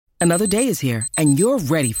Another day is here, and you're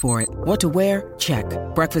ready for it. What to wear? Check.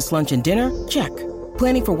 Breakfast, lunch, and dinner? Check.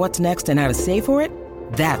 Planning for what's next and how to save for it?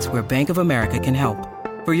 That's where Bank of America can help.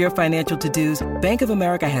 For your financial to-dos, Bank of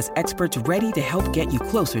America has experts ready to help get you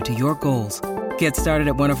closer to your goals. Get started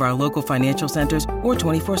at one of our local financial centers or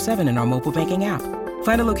 24/7 in our mobile banking app.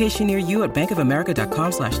 Find a location near you at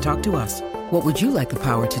bankofamerica.com/talktous. What would you like the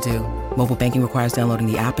power to do? Mobile banking requires downloading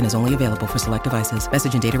the app and is only available for select devices.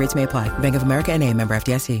 Message and data rates may apply. Bank of America N.A., member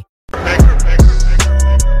FDIC.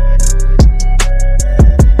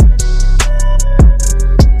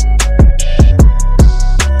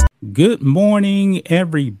 Good morning,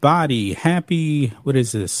 everybody. Happy, what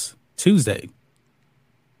is this? Tuesday.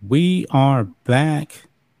 We are back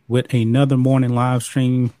with another morning live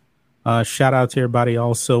stream. Shout out to everybody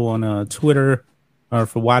also on Twitter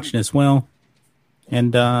for watching as well.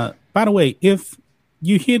 And by the way, if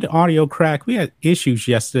you hear the audio crack, we had issues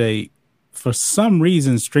yesterday. For some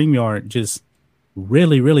reason, StreamYard just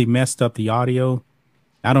really messed up the audio.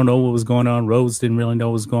 I don't know what was going on. Rose didn't really know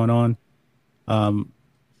what was going on.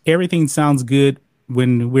 Everything sounds good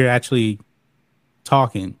when we're actually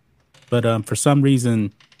talking, but for some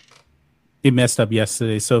reason it messed up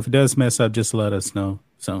yesterday. So if it does mess up, just let us know.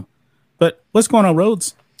 So, but what's going on,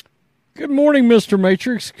 Rhodes? Good morning, Mr.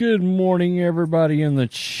 Matrix. Good morning, everybody in the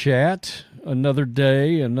chat. Another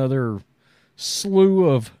day, another slew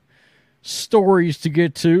of stories to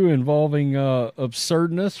get to involving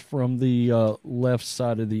absurdness from the left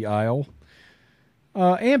side of the aisle.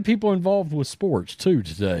 And people involved with sports too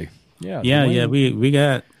today. Yeah. We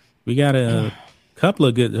got a couple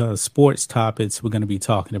of good sports topics we're going to be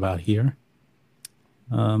talking about here.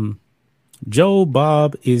 Joe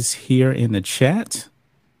Bob is here in the chat,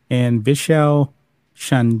 and Vishal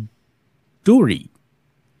Chanduri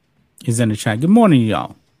is in the chat. Good morning,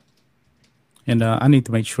 y'all. And I need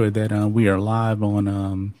to make sure that we are live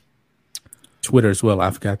on Twitter as well.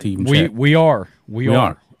 I forgot to even check. We are.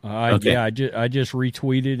 Okay. Yeah, I just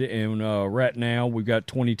retweeted, and right now we've got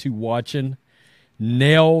 22 watching.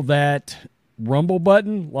 Nail that rumble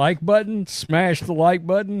button, like button, smash the like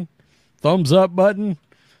button, thumbs up button,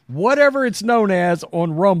 whatever it's known as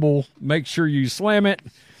on Rumble. Make sure you slam it.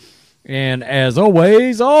 And as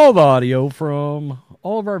always, all the audio from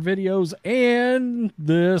all of our videos and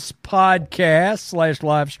this podcast /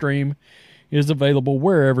 live stream is available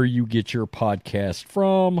wherever you get your podcast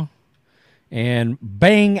from. And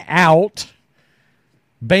bang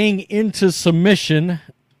into submission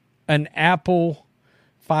an Apple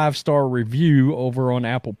 5-star review over on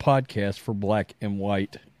Apple Podcasts for Black and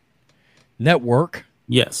White Network.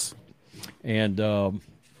 Yes. And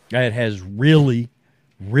that has really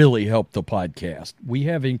helped the podcast. We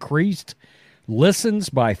have increased listens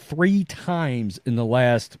by 3 times in the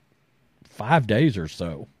last 5 days or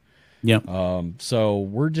so. Yeah. So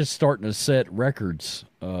we're just starting to set records.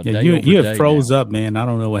 You had froze up, man. I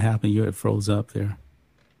don't know what happened. You had froze up there.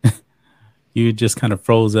 You just kind of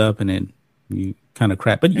froze up, and then you kind of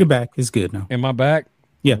cracked. But you're back. It's good now. Am I back?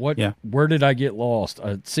 Yeah. Yeah. Where did I get lost?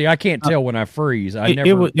 See, I can't tell when I freeze.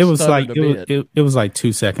 It was like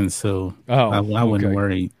 2 seconds, so I wouldn't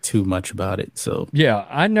worry too much about it. So yeah,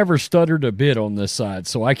 I never stuttered a bit on this side,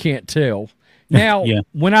 so I can't tell. Now, Yeah.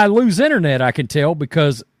 When I lose internet, I can tell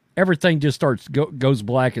because everything just goes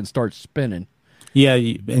black and starts spinning. Yeah,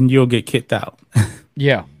 and you'll get kicked out.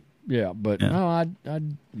 Yeah, but no,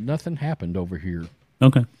 nothing happened over here.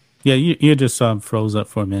 Okay. Yeah, you just froze up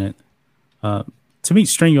for a minute. To me,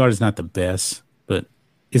 StreamYard is not the best, but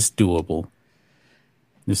it's doable.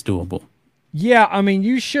 Yeah, I mean,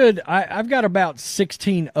 you should. I've got about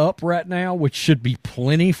 16 up right now, which should be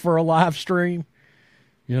plenty for a live stream.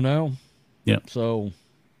 You know? Yeah. So,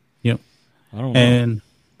 yep. I don't know. And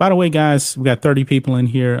by the way, guys, we got 30 people in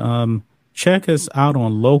here. Check us out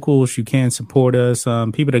on Locals. You can support us.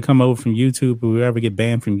 People that come over from YouTube, if we ever get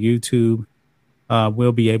banned from YouTube,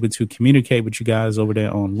 we'll be able to communicate with you guys over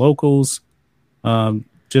there on Locals.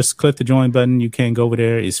 Just click the join button. You can go over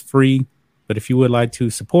there. It's free. But if you would like to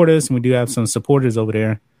support us, and we do have some supporters over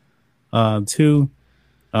there too,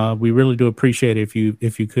 we really do appreciate it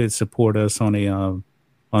if you could support us on a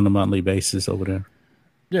monthly basis over there.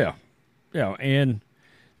 Yeah, and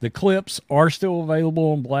the clips are still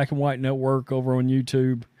available on Black and White Network over on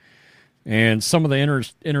YouTube. And some of the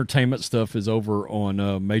entertainment stuff is over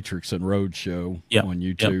on Matrix and Roadshow on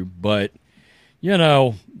YouTube. Yep. But, you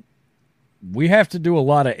know, we have to do a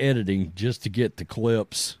lot of editing just to get the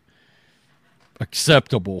clips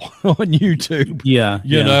acceptable on YouTube.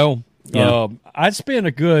 You know? Yeah. I spent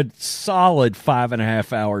a good solid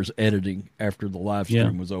 5.5 hours editing after the live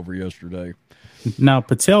stream was over yesterday. Now,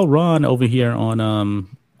 Patel Ron over here on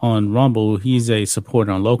on Rumble, he's a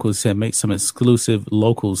supporter on Locals, said make some exclusive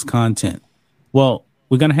Locals content. Well,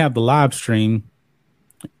 we're going to have the live stream,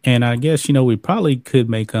 and I guess, we probably could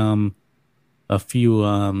make a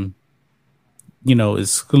few,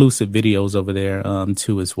 exclusive videos over there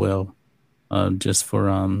too as well, just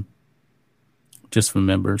for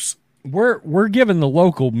members. We're giving the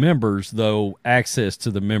local members, though, access to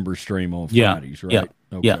the member stream on Fridays, right?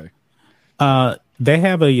 Okay. Yeah. They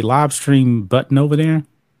have a live stream button over there.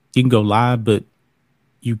 You can go live, but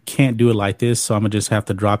you can't do it like this. So I'm going to just have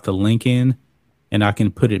to drop the link in, and I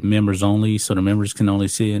can put it members only, so the members can only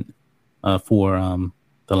see it for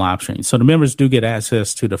the live stream. So the members do get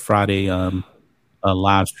access to the Friday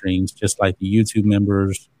live streams, just like the YouTube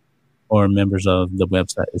members or members of the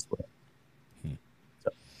website as well.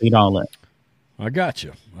 Read all that. I got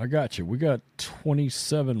you. We got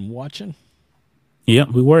 27 watching. Yep,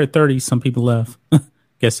 we were at 30. Some people left.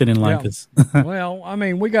 Guess they didn't like us. Well, I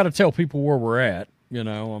mean, we got to tell people where we're at.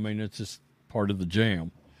 It's just part of the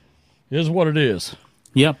jam. It is what it is.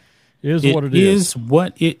 Yep. It is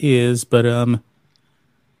what it is. But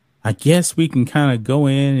I guess we can kind of go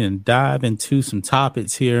in and dive into some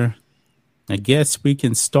topics here. I guess we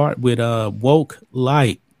can start with woke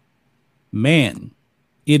light. Man,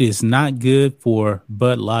 it is not good for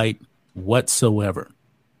Bud Light whatsoever.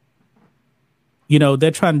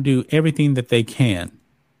 They're trying to do everything that they can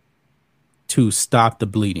to stop the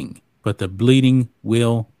bleeding, but the bleeding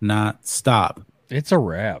will not stop. It's a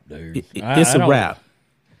wrap, dude. It's a wrap.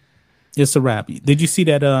 It's a wrap. Did you see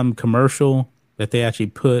that commercial that they actually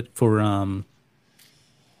put for the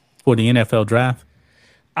NFL draft?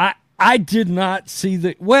 I did not see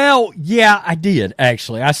the. Well, yeah, I did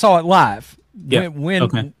actually. I saw it live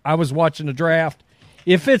when I was watching the draft.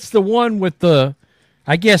 If it's the one with the,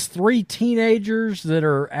 I guess, 3 teenagers that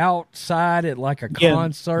are outside at like a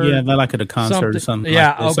concert. Yeah, they're like at a concert or something.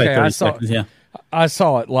 Yeah, like, okay. like 30 seconds, I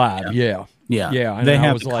saw it live. Yeah. And they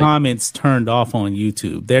have the comments turned off on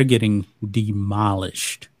YouTube. They're getting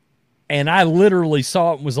demolished. And I literally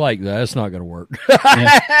saw it and was like, that's not going to work.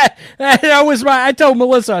 I told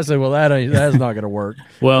Melissa, I said, well, that's not going to work.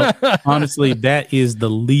 Well, honestly, that is the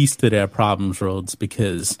least of their problems, Rhodes,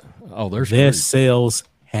 because their sales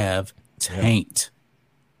have tanked.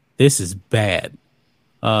 This is bad.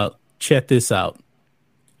 Check this out.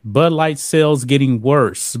 Bud Light sales getting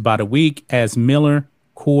worse by the week as Miller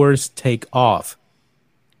Coors take off.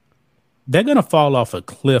 They're going to fall off a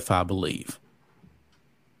cliff, I believe.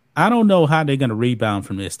 I don't know how they're going to rebound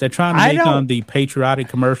from this. They're trying to make on the patriotic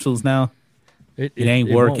commercials now. It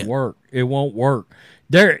ain't working. It won't work.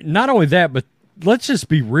 Not only that, but let's just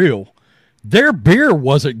be real. Their beer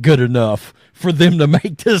wasn't good enough for them to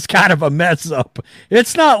make this kind of a mess up.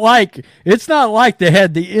 It's not like they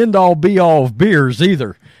had the end all be all of beers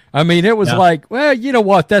either. I mean, it was like, well, you know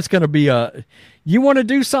what? That's going to be you want to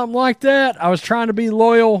do something like that? I was trying to be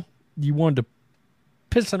loyal. You wanted to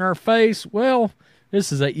piss in our face. Well,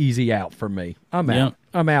 this is an easy out for me. I'm out.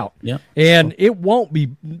 I'm out. Yeah. And it won't be.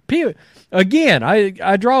 Again,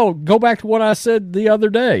 I go back to what I said the other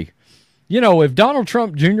day. If Donald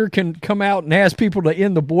Trump Jr. can come out and ask people to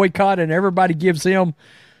end the boycott and everybody gives him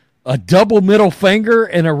a double middle finger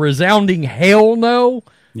and a resounding hell no,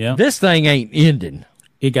 this thing ain't ending.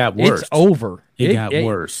 It got worse. It's over. It got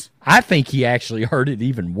worse. I think he actually heard it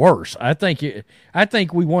even worse. I think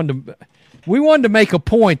we wanted to make a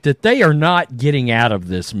point that they are not getting out of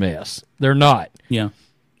this mess. They're not. Yeah.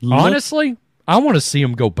 Honestly, I want to see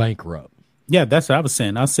them go bankrupt. Yeah, that's what I was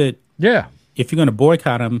saying. I said, if you're going to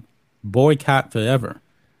boycott them, boycott forever.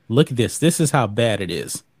 Look at this. This is how bad it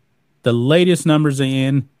is. The latest numbers are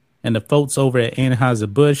in, and the folks over at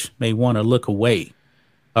Anheuser-Busch may want to look away.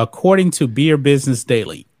 According to Beer Business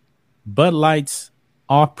Daily, Bud Light's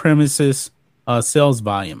off-premises sales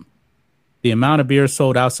volume, the amount of beer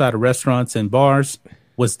sold outside of restaurants and bars,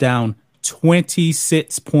 was down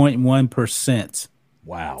 26.1%.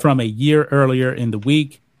 Wow. From a year earlier in the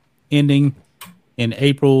week, ending in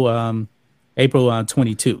April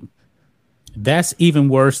 22. That's even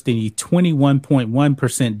worse than the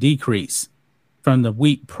 21.1% decrease from the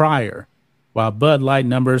week prior, while Bud Light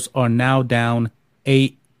numbers are now down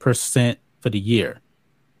 8% for the year.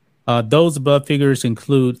 Those above figures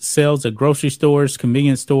include sales at grocery stores,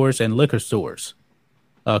 convenience stores, and liquor stores.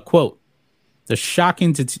 Quote, the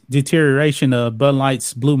shocking deterioration of Bud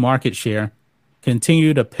Light's blue market share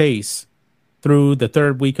continued apace through the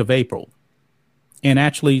third week of April and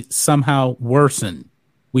actually somehow worsened.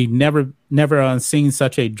 We've never seen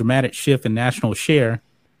such a dramatic shift in national share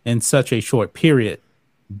in such a short period.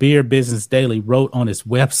 Beer Business Daily wrote on its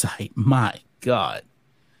website. My God.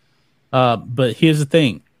 But here's the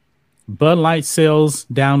thing. Bud Light sales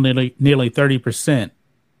down nearly 30%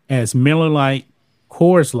 as Miller Lite,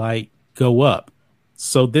 Coors Light go up.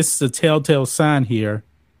 So this is a telltale sign here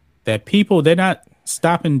that people, they're not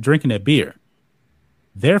stopping drinking their beer.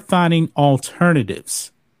 They're finding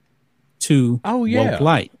alternatives to Woke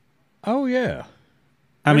Light. Oh, yeah.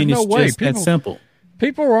 I mean, it's just that simple.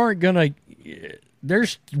 People aren't going to... There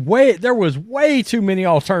was way too many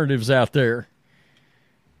alternatives out there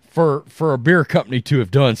for a beer company to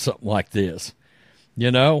have done something like this,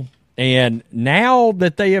 you know? And now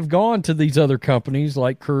that they have gone to these other companies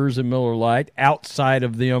like Coors and Miller Lite, outside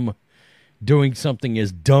of them doing something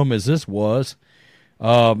as dumb as this was,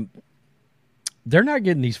 they're not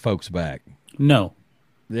getting these folks back. No.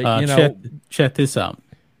 Check this out.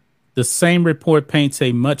 The same report paints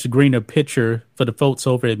a much greener picture for the folks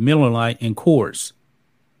over at Miller Lite and Coors.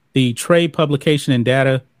 The trade publication and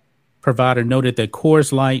data provider noted that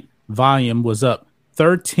Coors Light volume was up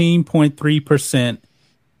 13.3%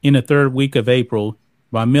 in the third week of April,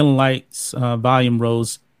 while Miller Lite's volume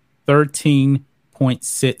rose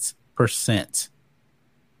 13.6%.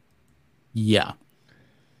 Yeah.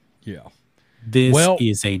 Yeah. This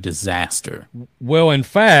is a disaster. Well, in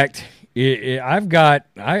fact,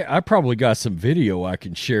 I probably got some video I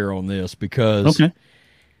can share on this because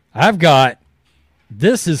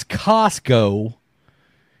this is Costco,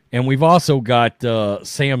 and we've also got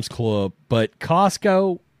Sam's Club, but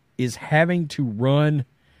Costco is having to run.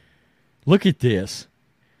 Look at this.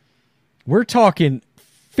 We're talking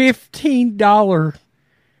 $15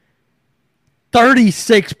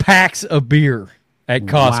 36 packs of beer at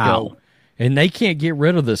Costco, and they can't get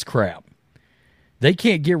rid of this crap. They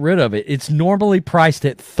can't get rid of it. It's normally priced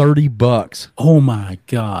at $30. Oh my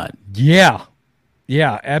God. Yeah.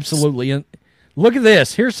 Yeah, absolutely. And look at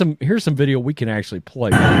this. Here's some video we can actually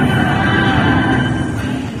play.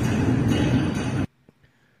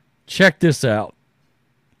 Check this out.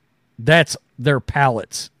 That's their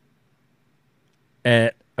pallets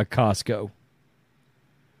at a Costco.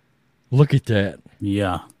 Look at that.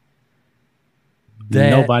 Yeah.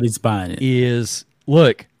 Nobody's buying it.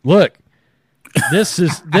 Look. This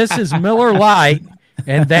is Miller Lite,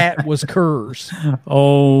 and that was Coors.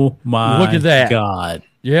 Oh my! Look at that. God.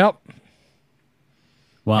 Yep.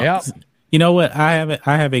 Well, yep. You know what? I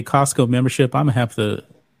have a Costco membership. I'm gonna have to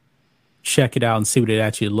check it out and see what it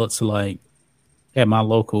actually looks like at my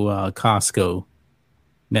local Costco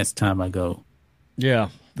next time I go.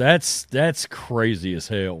 Yeah, that's crazy as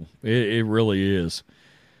hell. It really is.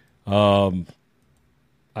 I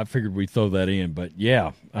figured we'd throw that in, but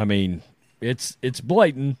yeah, I mean. It's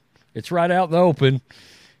blatant. It's right out in the open.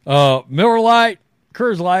 Miller Lite,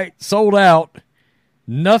 Coors Light sold out.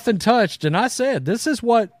 Nothing touched. And I said, this is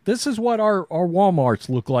what our Walmarts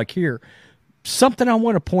look like here. Something I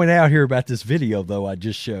want to point out here about this video, though, I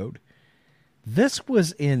just showed. This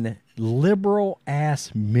was in liberal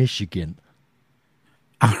ass Michigan.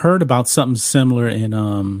 I heard about something similar in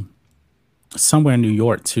somewhere in New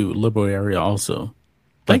York too, liberal area also.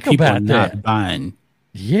 Think people about are not buying.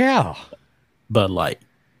 Yeah. Bud Light.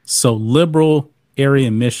 So liberal area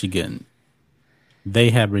in Michigan, they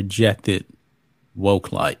have rejected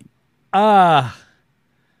Woke Light. We're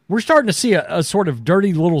starting to see a sort of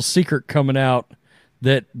dirty little secret coming out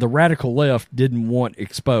that the radical left didn't want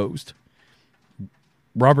exposed.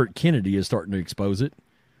 Robert Kennedy is starting to expose it.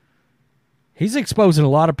 He's exposing a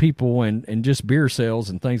lot of people and just beer sales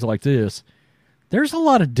and things like this. There's a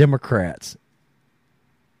lot of Democrats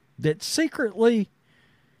that secretly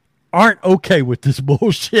aren't okay with this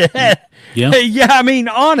bullshit. Yeah, I mean,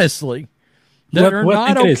 honestly, they're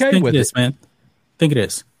not okay with it. Man. Think of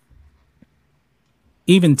this.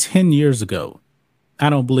 Even 10 years ago, I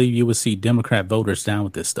don't believe you would see Democrat voters down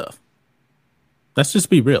with this stuff. Let's just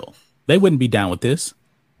be real. They wouldn't be down with this.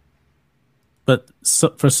 But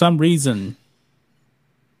for some reason,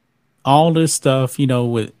 all this stuff,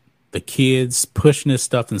 with the kids pushing this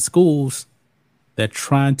stuff in schools, they're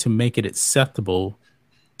trying to make it acceptable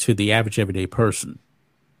to the average everyday person.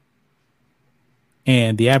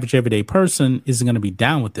 And the average everyday person isn't going to be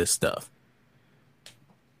down with this stuff.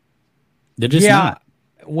 They're just not.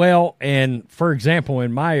 Well, and for example,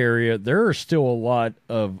 in my area, there are still a lot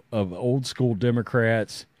of old school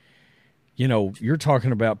Democrats. You're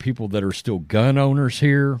talking about people that are still gun owners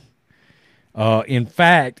here. In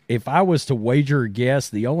fact, if I was to wager a guess,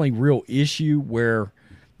 the only real issue where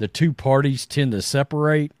the two parties tend to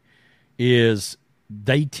separate is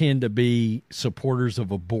they tend to be supporters of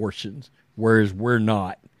abortions, whereas we're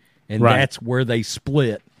not. And that's where they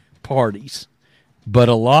split parties. But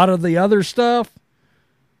a lot of the other stuff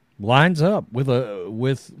lines up with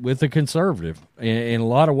a conservative in a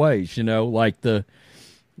lot of ways, like the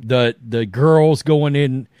the girls going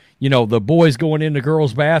in, the boys going into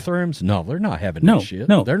girls' bathrooms. No, they're not having that shit.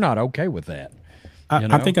 No, they're not okay with that.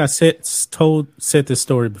 I think I said this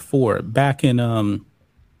story before. Back in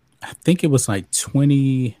I think it was like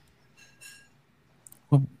 20.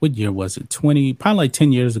 What year was it? 20, probably like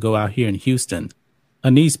 10 years ago out here in Houston.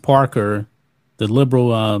 Anise Parker, the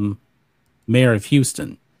liberal mayor of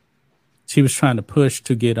Houston, she was trying to push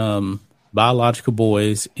to get biological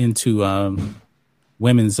boys into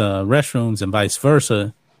women's restrooms and vice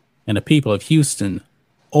versa. And the people of Houston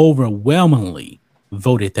overwhelmingly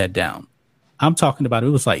voted that down. I'm talking about, it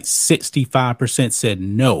was like 65% said,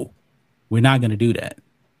 no, we're not going to do that.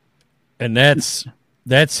 And that's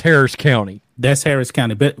Harris County. That's Harris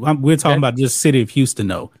County. But we're talking about just city of Houston,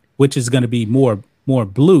 though, which is going to be more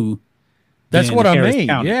blue. That's what Harris I mean.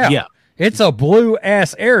 County. Yeah. It's a blue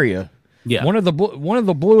ass area. Yeah. One of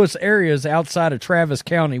the bluest areas outside of Travis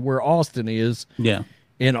County, where Austin is. Yeah.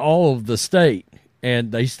 In all of the state,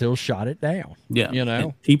 and they still shot it down. Yeah.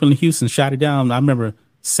 And people in Houston shot it down. I remember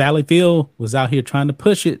Sally Field was out here trying to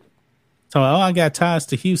push it. So, I got ties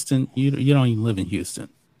to Houston. You don't even live in Houston.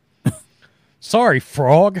 Sorry,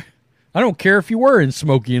 Frog. I don't care if you were in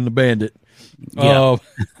Smokey and the Bandit. Yeah.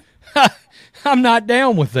 I'm not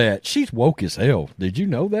down with that. She's woke as hell. Did you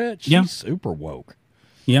know that? She's super woke.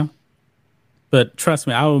 Yeah. But trust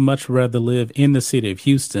me, I would much rather live in the city of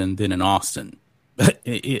Houston than in Austin.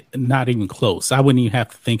 Not even close. I wouldn't even have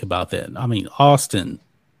to think about that. I mean, Austin,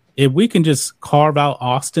 if we can just carve out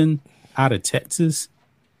Austin out of Texas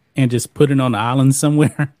and just put it on the island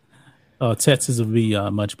somewhere, Texas would be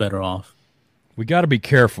much better off. We got to be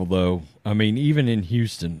careful, though. I mean, even in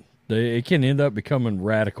Houston, it can end up becoming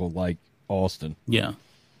radical like Austin. Yeah.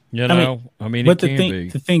 I mean, but it can be.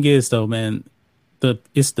 The thing is, though, man,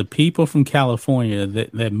 it's the people from California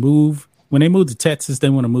that move. When they move to Texas, they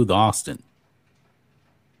want to move to Austin.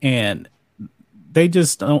 And they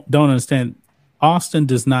just don't understand. Austin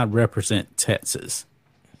does not represent Texas.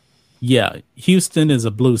 Yeah, Houston is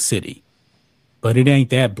a blue city, but it ain't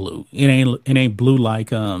that blue. It ain't blue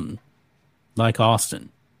like Austin.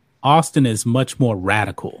 Austin is much more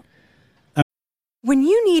radical. When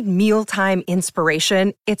you need mealtime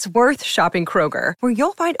inspiration, it's worth shopping Kroger, where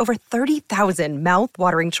you'll find over 30,000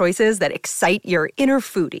 mouth-watering choices that excite your inner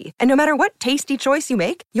foodie. And no matter what tasty choice you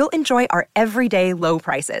make, you'll enjoy our everyday low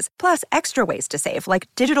prices, plus extra ways to save, like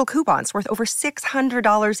digital coupons worth over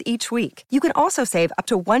 $600 each week. You can also save up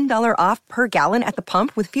to $1 off per gallon at the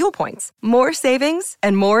pump with fuel points. More savings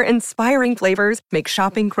and more inspiring flavors make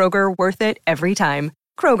shopping Kroger worth it every time.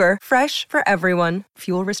 Kroger, fresh for everyone.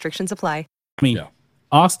 Fuel restrictions apply. I mean,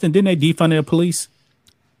 Austin, didn't they defund their police?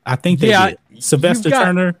 I think they did. Sylvester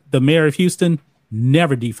Turner, the mayor of Houston,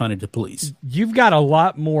 never defunded the police. You've got a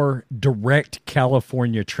lot more direct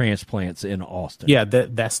California transplants in Austin. Yeah,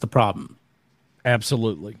 that's the problem.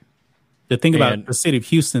 Absolutely. The thing about the city of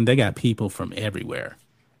Houston, they got people from everywhere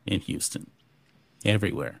in Houston.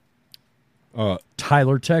 Everywhere.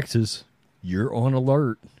 Tyler, Texas, you're on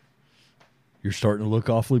alert. You're starting to look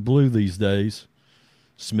awfully blue these days.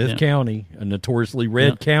 Smith County, a notoriously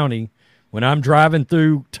red county. When I'm driving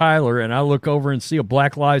through Tyler and I look over and see a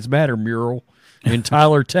Black Lives Matter mural in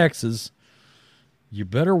Tyler, Texas, you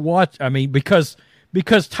better watch. I mean, because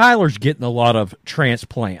Tyler's getting a lot of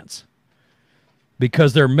transplants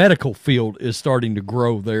because their medical field is starting to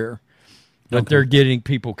grow there. But they're getting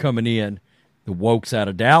people coming in. The wokes out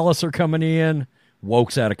of Dallas are coming in.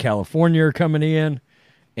 Wokes out of California are coming in.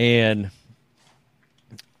 And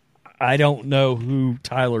I don't know who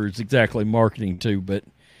Tyler is exactly marketing to, but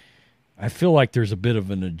I feel like there's a bit of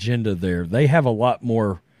an agenda there. They have a lot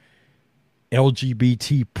more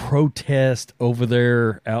LGBT protest over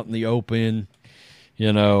there out in the open.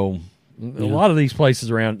 A lot of these places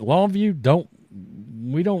around Longview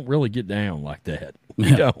we don't really get down like that.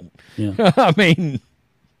 We don't. Yeah. I mean,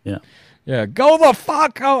 yeah. Go the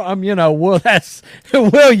fuck home.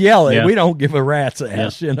 We'll yell it. Yeah. We don't give a rat's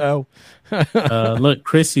ass, Look,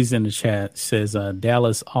 Chrissy's in the chat, says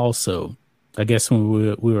Dallas also. I guess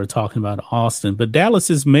when we were talking about Austin, but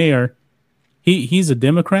Dallas's mayor, he's a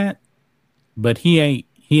Democrat, but he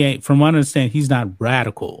ain't from what I understand, he's not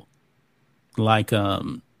radical like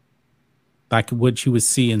what you would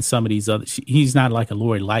see in some of these other. He's not like a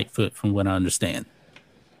Lori Lightfoot, from what I understand.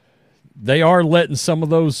 They are letting some of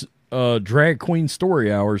those drag queen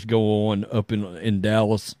story hours go on up in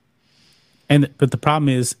Dallas. But the problem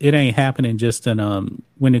is, it ain't happening just in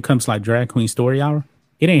when it comes to like drag queen story hour.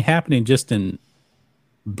 It ain't happening just in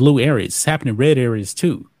blue areas. It's happening in red areas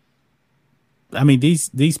too. I mean,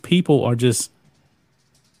 these people are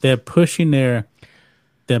they're pushing their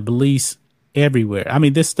beliefs everywhere. I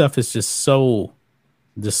mean, this stuff is just so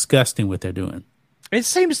Disgusting what they're doing. It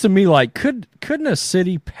seems to me like couldn't a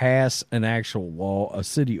city pass an actual law, a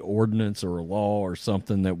city ordinance or a law or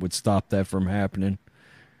something that would stop that from happening?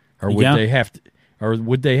 Or would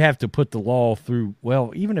they have to put the law through?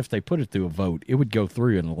 Well, even if they put it through a vote, it would go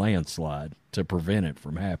through in a landslide to prevent it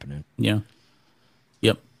from happening. Yeah.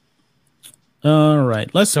 Yep. All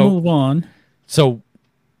right, let's move on. So,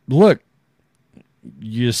 look,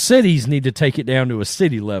 your cities need to take it down to a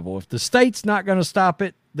city level. If the state's not going to stop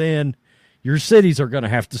it, then your cities are going to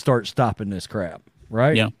have to start stopping this crap,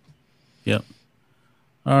 right? Yeah. Yep.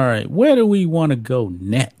 All right, where do we want to go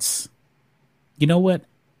next? You know what?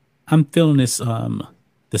 I'm feeling this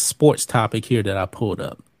the sports topic here that I pulled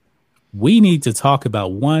up. We need to talk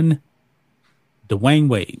about one Dwayne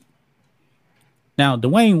Wade. Now,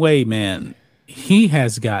 Dwayne Wade, man, he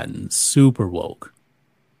has gotten super woke.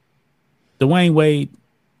 Dwayne Wade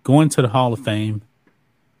going to the Hall of Fame.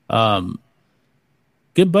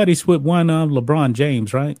 Good buddies with one LeBron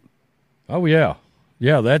James, right? Oh yeah,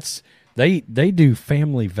 yeah. That's they do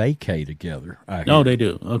family vacay together. Oh, they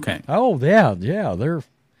do. Okay. Oh yeah. They're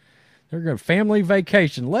going family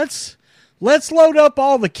vacation. Let's load up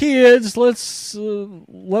all the kids. Let's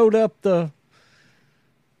load up the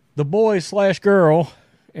boy / girl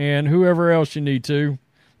and whoever else you need to.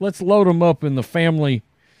 Let's load them up in the family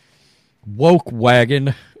woke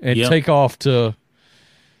wagon and take off to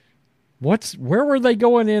where were they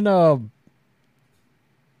going in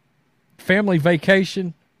family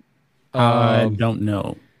vacation? I don't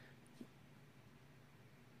know.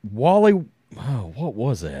 Wally, what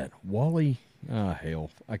was that? Wally,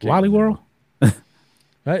 hell, I can't. Wally remember. World?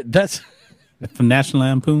 That's from National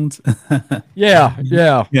Lampoons. yeah,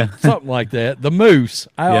 something like that. The moose.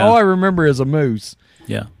 All I remember is a moose.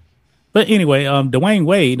 Yeah, but anyway, Dwayne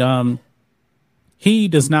Wade, he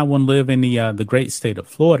does not want to live in the great state of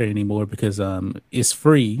Florida anymore because it's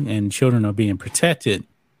free and children are being protected.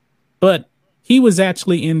 But he was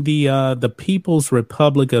actually in the People's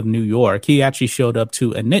Republic of New York. He actually showed up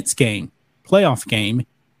to a Knicks game, playoff game,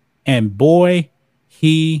 and boy,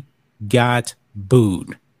 he got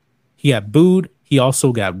booed. He got booed. He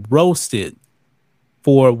also got roasted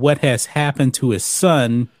for what has happened to his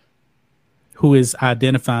son, who is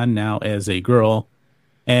identified now as a girl.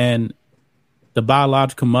 And the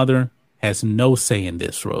biological mother has no say in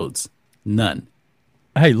this, Rhodes. None.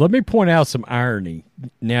 Hey, let me point out some irony.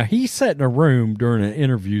 Now, he sat in a room during an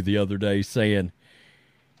interview the other day saying,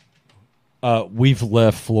 we've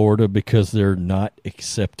left Florida because they're not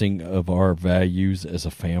accepting of our values as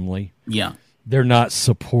a family. Yeah. They're not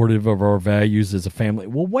supportive of our values as a family.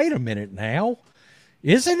 Well, wait a minute now.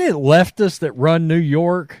 Isn't it leftists that run New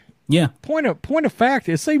York? Yeah. Point of fact,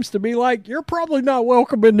 it seems to be like you're probably not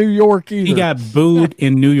welcome in New York either. He got booed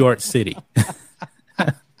in New York City.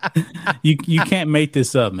 You can't make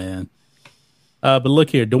this up, man. But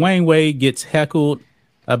look here. Dwayne Wade gets heckled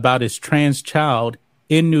about his trans child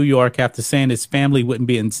in New York after saying his family wouldn't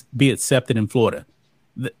be accepted in Florida.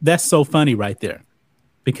 That's so funny right there.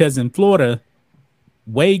 Because in Florida,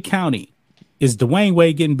 Wade County, is Dwayne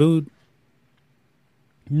Wade getting booed?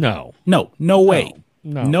 No way.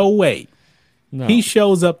 No way. No. He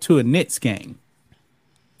shows up to a Knicks game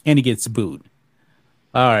and he gets booed.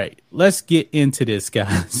 All right, let's get into this,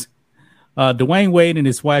 guys. Dwayne Wade and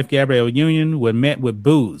his wife, Gabrielle Union, were met with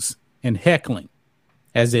boos and heckling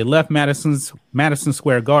as they left Madison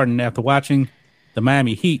Square Garden after watching the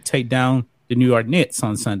Miami Heat take down the New York Knicks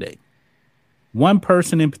on Sunday. One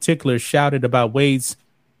person in particular shouted about Wade's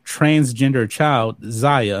transgender child,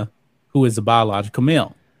 Zaya, who is a biological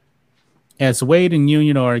male. As Wade and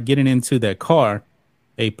Union are getting into their car,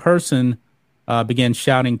 a person began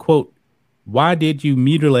shouting, quote, "Why did you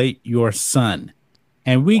mutilate your son?"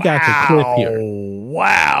 And we got the clip here.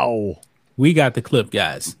 Wow. We got the clip,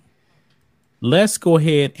 guys. Let's go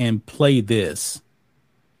ahead and play this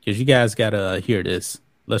because you guys got to hear this.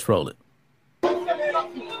 Let's roll it.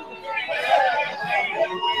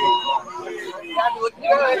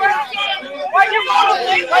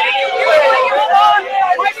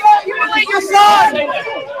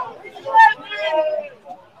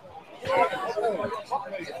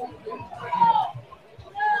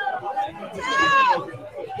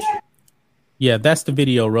 Yeah, that's the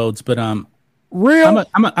video, Rhodes. But real.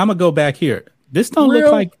 I'm gonna go back here. This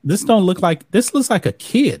looks like a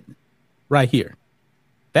kid right here.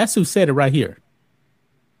 That's who said it right here.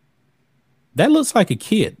 That looks like a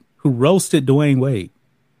kid who roasted Dwayne Wade.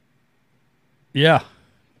 Yeah.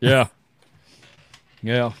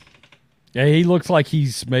 He looks like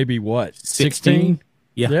he's maybe what, 16?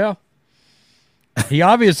 Yeah. He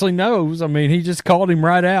obviously knows. I mean, he just called him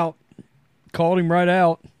right out.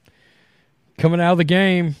 Because coming out of the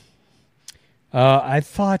game, I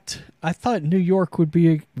thought New York would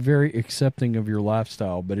be very accepting of your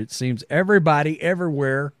lifestyle, but it seems everybody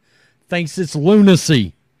everywhere thinks it's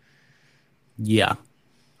lunacy. Yeah.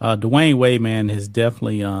 Dwayne Wade, man, has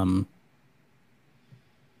definitely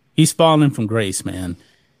he's fallen from grace, man.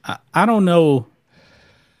 I don't know.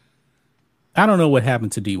 I don't know what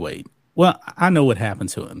happened to D Wade. Well, I know what happened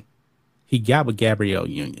to him. He got with Gabrielle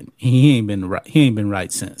Union. He ain't been right. He ain't been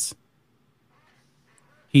right since.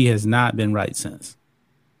 He has not been right since.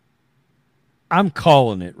 I'm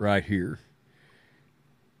calling it right here.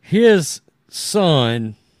 His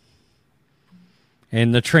son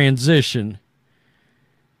and the transition.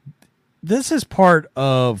 This is part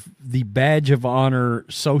of the badge of honor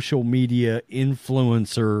social media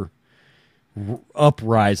influencer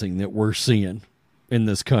uprising that we're seeing in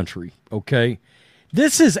this country, okay?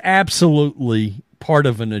 This is absolutely part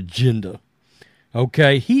of an agenda,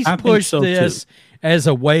 okay? He's pushed this as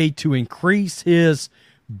a way to increase his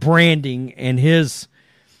branding and his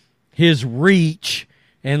reach.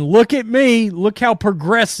 And look at me, look how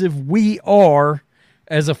progressive we are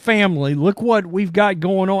as a family. Look what we've got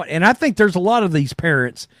going on. And I think there's a lot of these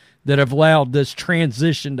parents that have allowed this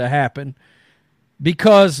transition to happen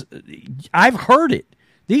because I've heard it.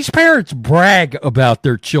 These parents brag about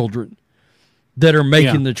their children that are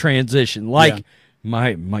making the transition. Like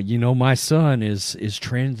my son is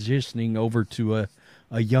transitioning over to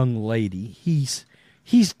a young lady. He's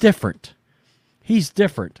different. He's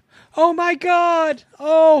different. Oh my God.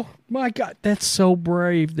 That's so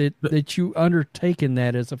brave that you undertaken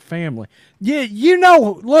that as a family. Yeah,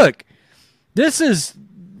 look, this is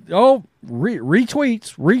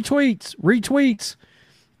retweets,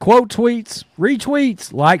 quote tweets,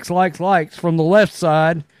 retweets, likes from the left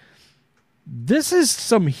side. This is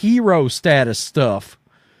some hero status stuff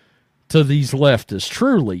to these leftists,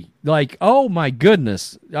 truly. Like, oh my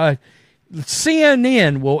goodness.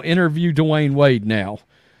 CNN will interview Dwayne Wade now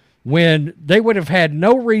when they would have had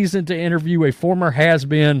no reason to interview a former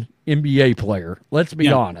has-been NBA player. Let's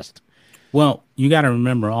be honest. Well, you got to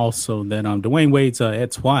remember also that Dwayne Wade's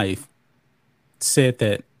ex-wife said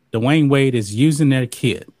that Dwayne Wade is using their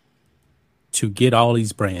kid to get all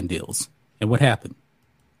these brand deals. And what happened?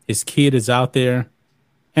 His kid is out there.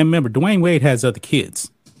 And remember, Dwayne Wade has other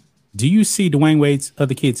kids. Do you see Dwayne Wade's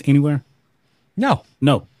other kids anywhere? No,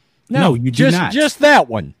 you do not. Just that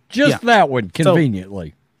one. That one,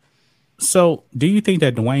 conveniently. So, do you think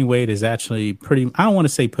that Dwayne Wade is actually I don't want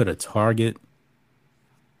to say put a target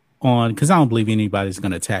on, because I don't believe anybody's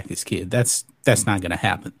going to attack this kid. That's not going to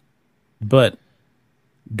happen. But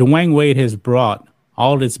Dwayne Wade has brought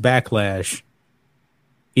all this backlash.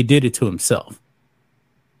 He did it to himself.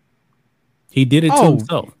 He did it to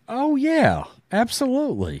himself. Oh, yeah.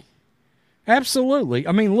 Absolutely. Absolutely.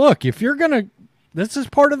 I mean, look, if you're going to, this is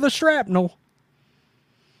part of the shrapnel.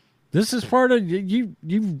 This is part of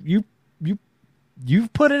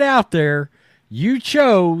you've put it out there. You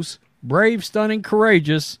chose brave, stunning,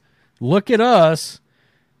 courageous. Look at us.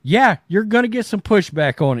 Yeah, you're going to get some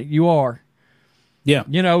pushback on it. You are. Yeah.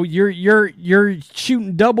 You're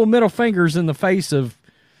shooting double middle fingers in the face of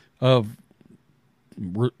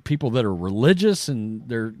people that are religious,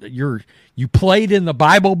 and you played in the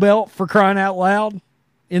Bible Belt, for crying out loud,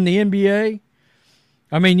 in the NBA.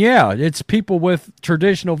 I mean, yeah, it's people with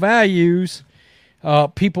traditional values,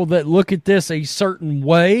 people that look at this a certain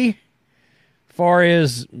way, far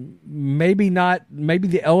as maybe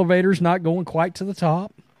the elevator's not going quite to the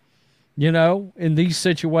top, in these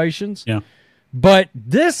situations. Yeah. But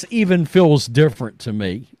this even feels different to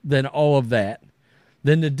me than all of that,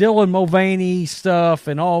 than the Dylan Mulvaney stuff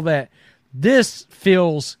and all that. This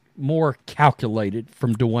feels more calculated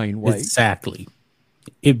from Dwayne Wade. Exactly.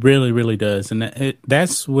 It really, really does. And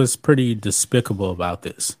that's what's pretty despicable about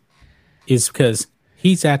this, is because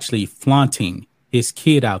he's actually flaunting his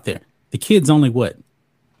kid out there. The kid's only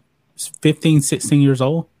 15, 16 years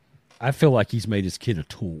old? I feel like he's made his kid a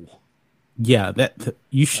tool. Yeah,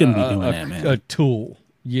 you shouldn't be doing that, man. A tool.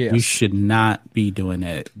 Yes. You should not be doing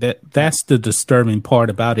that. That's the disturbing part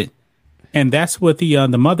about it. And that's what the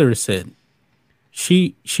mother said.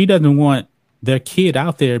 She doesn't want their kid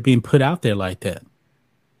out there being put out there like that.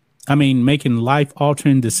 I mean, making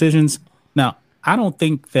life-altering decisions. Now, I don't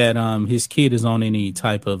think that his kid is on any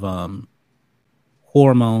type of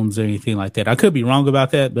hormones or anything like that. I could be wrong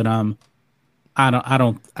about that, but I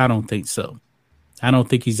don't think so. I don't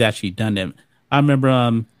think he's actually done that. I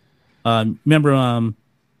remember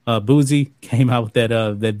Boozy came out with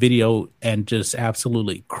that video and just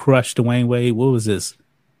absolutely crushed Dwayne Wade. What was this?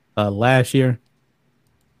 Last year?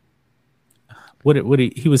 What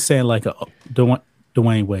he was saying, like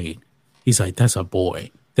Dwayne Wade, He's like, that's a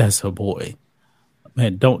boy. That's a boy.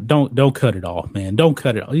 Man, don't cut it off, man. Don't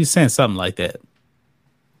cut it off. He's saying something like that.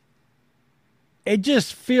 It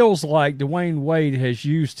just feels like Dwayne Wade has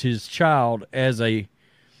used his child as a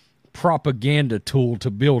propaganda tool to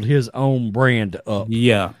build his own brand up.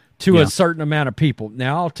 Yeah. To a certain amount of people.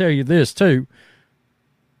 Now, I'll tell you this, too.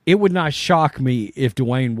 It would not shock me if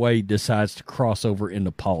Dwayne Wade decides to cross over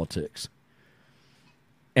into politics.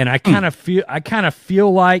 And I kind of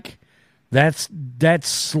feel like that's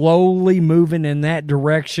slowly moving in that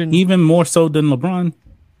direction. Even more so than LeBron?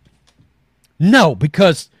 No,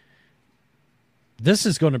 because this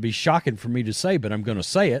is going to be shocking for me to say, but I'm going to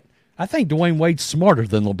say it. I think Dwayne Wade's smarter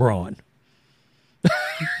than LeBron.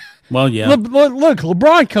 Well, yeah. Look,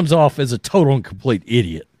 LeBron comes off as a total and complete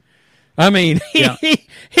idiot. I mean,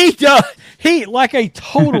 he does like a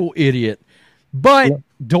total idiot. But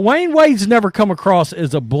Dwayne Wade's never come across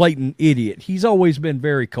as a blatant idiot. He's always been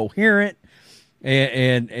very coherent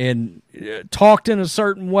and talked in a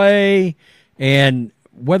certain way. And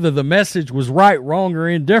whether the message was right, wrong, or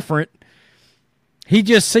indifferent, he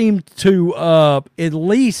just seemed to at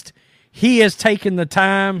least he has taken the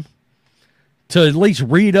time to at least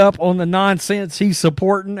read up on the nonsense he's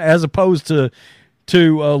supporting, as opposed to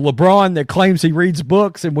LeBron that claims he reads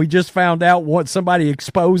books, and we just found out what somebody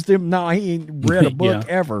exposed him. No, he ain't read a book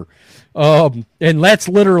ever. And that's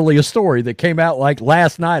literally a story that came out like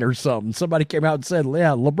last night or something. Somebody came out and said,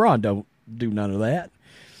 yeah, LeBron don't do none of that.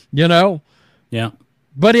 You know? Yeah.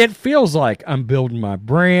 But it feels like I'm building my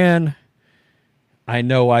brand. I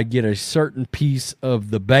know I get a certain piece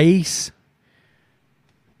of the base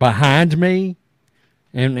behind me.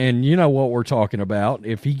 And you know what we're talking about.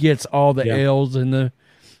 If he gets all the L's and the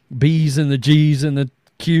B's and the G's and the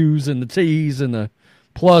Q's and the T's and the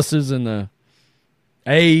pluses and the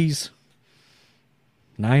A's,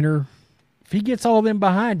 Niner, if he gets all them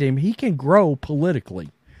behind him, he can grow politically.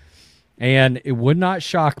 And it would not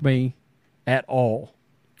shock me at all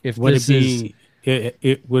if would this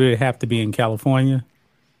would it have to be in California,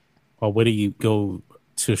 or would he go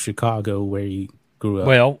to Chicago where he grew up?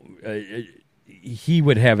 Well, he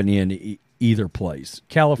would have an in either place.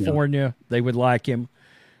 California, they would like him.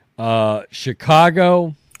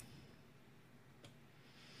 Chicago.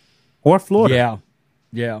 Or Florida.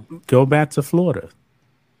 Yeah. Go back to Florida.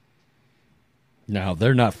 No,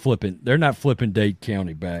 they're not flipping Dade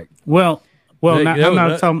County back. Well, I'm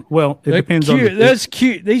not talking. Well, it depends on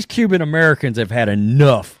these Cuban Americans have had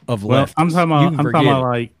enough of left. I'm talking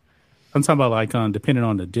about depending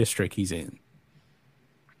on the district he's in.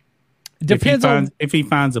 Depends if he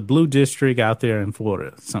finds a blue district out there in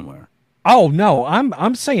Florida somewhere. Oh no,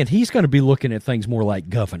 I'm saying he's going to be looking at things more like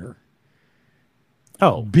governor.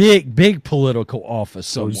 Oh, big political office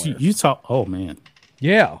somewhere. So you talk. Oh man.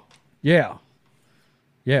 Yeah.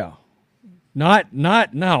 Not.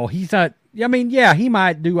 No, he's not. I mean, yeah, he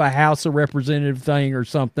might do a House of Representative thing or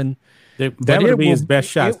something. That would be his best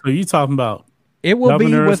shot. So you talking about it will be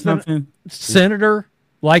with a senator,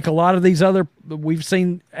 like a lot of these other. We've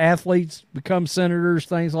seen athletes become senators,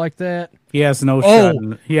 things like that. He has no shot.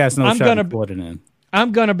 He has no shot in putting in.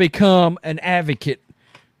 I'm going to become an advocate,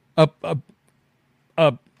 a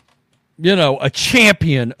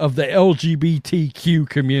champion of the LGBTQ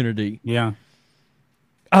community. Yeah.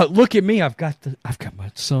 Look at me. I've got my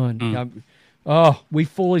son. We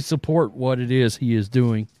fully support what it is he is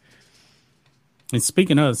doing. And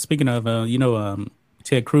speaking of,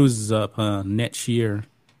 Ted Cruz is up next year.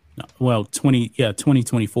 Well,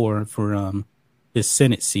 2024 for his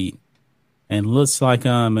Senate seat, and looks like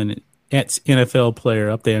an ex-NFL player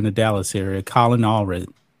up there in the Dallas area, Colin Allred,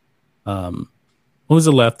 who's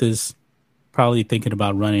a leftist, probably thinking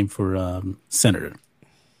about running for senator.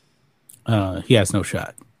 He has no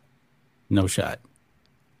shot. No shot.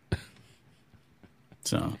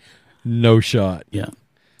 So, no shot. Yeah.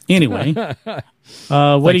 Anyway,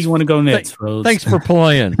 where do you want to go next, Rose? Thanks for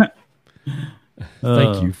playing.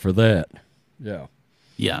 Thank you for that. Yeah.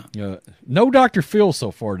 Yeah. No Dr. Phil so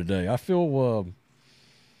far today. I feel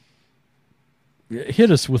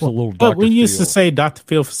hit us with a little Dr. Phil. But we used to say Dr.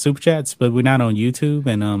 Phil for Super Chats, but we're not on YouTube.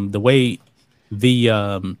 And the way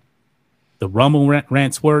the Rumble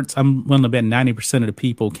rants works, I'm willing to bet 90% of the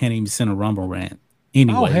people can't even send a Rumble rant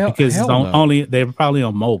anyway, because they're probably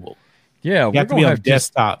on mobile. Yeah, you have to be on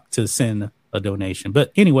desktop to send a donation.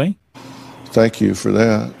 But anyway, thank you for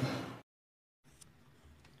that.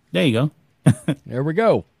 There you go. There we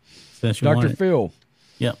go. Dr. Phil.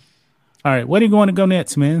 Yep. All right, where are you going to go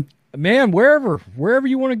next, man? Man, wherever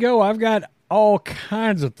you want to go, I've got all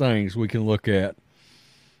kinds of things we can look at.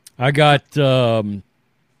 I got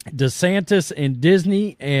DeSantis and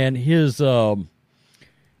Disney and his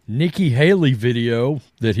Nikki Haley video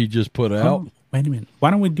that he just put out. Wait a minute.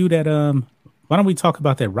 Why don't we do that? Why don't we talk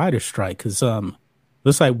about that writer's strike? Because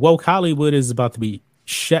looks like woke Hollywood is about to be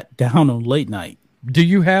shut down on late night. Do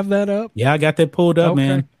you have that up? Yeah, I got that pulled up, Okay.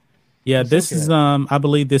 man. Yeah, this is I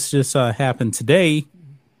believe this just happened today.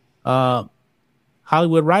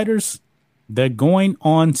 Hollywood writers, they're going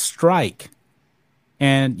on strike.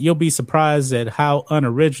 And you'll be surprised at how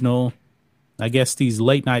unoriginal, I guess, these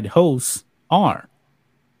late night hosts are.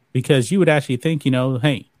 Because you would actually think,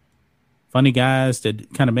 hey, funny guys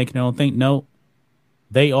that kind of make their own thing. No,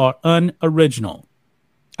 they are unoriginal.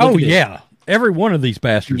 Oh, yeah. Every one of these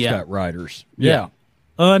bastards Yeah. got writers. Yeah.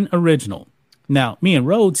 Unoriginal. Now, me and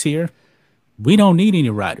Rhodes here, we don't need any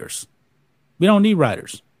writers. We don't need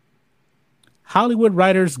writers. Hollywood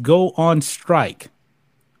writers go on strike.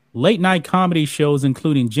 Late night comedy shows,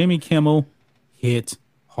 including Jimmy Kimmel, hit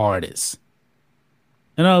hardest.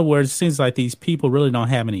 In other words, it seems like these people really don't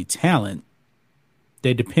have any talent.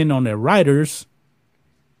 They depend on their writers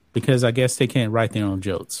because I guess they can't write their own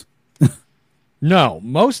jokes. No,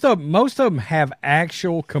 most of them have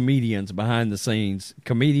actual comedians behind the scenes,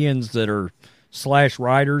 comedians that are /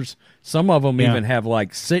 writers. Some of them even have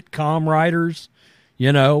like sitcom writers,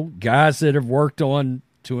 guys that have worked on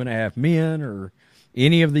 2.5 Men or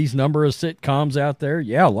any of these number of sitcoms out there.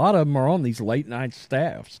 Yeah, a lot of them are on these late night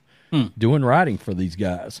staffs doing writing for these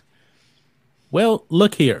guys. Well,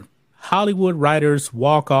 look here. Hollywood writers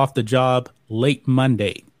walk off the job late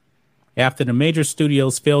Monday after the major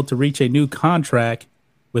studios failed to reach a new contract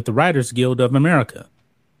with the Writers Guild of America,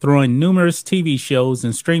 throwing numerous TV shows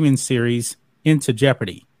and streaming series into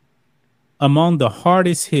jeopardy. Among the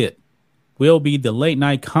hardest hit will be the late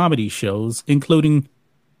night comedy shows, including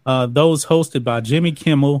those hosted by Jimmy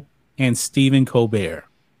Kimmel and Stephen Colbert,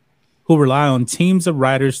 who rely on teams of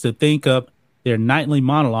writers to think up their nightly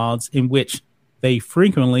monologues in which they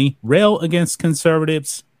frequently rail against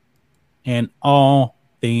conservatives and all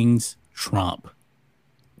things Trump.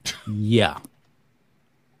 Yeah.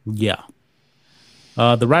 The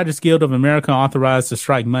Writers Guild of America authorized the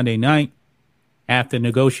strike Monday night after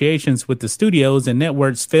negotiations with the studios and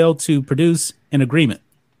networks failed to produce an agreement.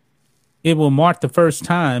 It will mark the first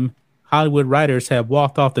time Hollywood writers have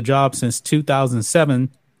walked off the job since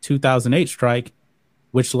 2007-2008 strike,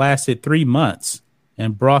 which lasted 3 months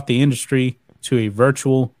and brought the industry to a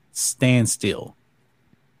virtual standstill.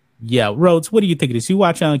 Yeah, Rhodes, what do you think of this? You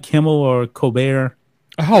watch on Kimmel or Colbert?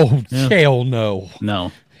 Oh, hell no.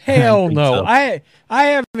 No. Hell no. So. I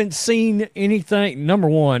haven't seen anything. Number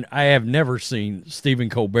one, I have never seen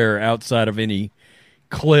Stephen Colbert outside of any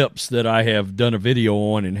clips that I have done a video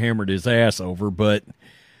on and hammered his ass over, but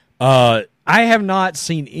I have not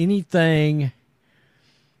seen anything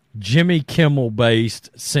Jimmy Kimmel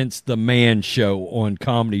based since the Man Show on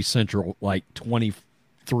Comedy Central like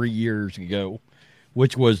 23 years ago,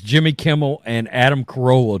 which was Jimmy Kimmel and Adam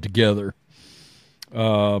Carolla together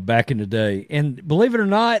back in the day. And believe it or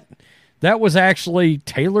not, that was actually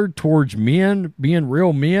tailored towards men being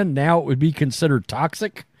real men. Now it would be considered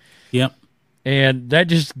toxic. Yep. And that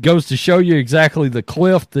just goes to show you exactly the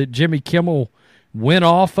cliff that Jimmy Kimmel went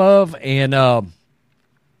off of. And I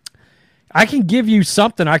can give you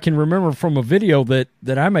something I can remember from a video that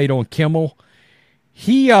I made on Kimmel.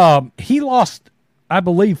 He lost, I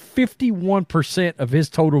believe, 51% of his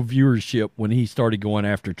total viewership when he started going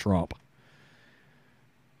after Trump.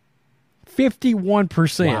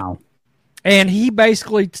 51%. Wow. And he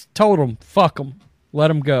basically told him, fuck him, let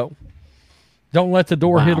him go. Don't let the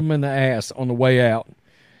door hit him in the ass on the way out.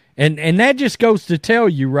 And that just goes to tell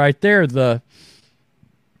you right there the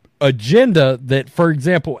agenda that, for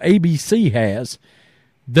example, ABC has,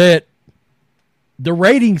 that the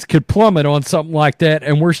ratings could plummet on something like that,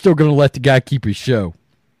 and we're still going to let the guy keep his show.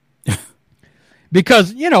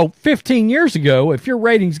 Because, 15 years ago, if your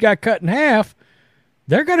ratings got cut in half,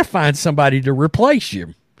 they're going to find somebody to replace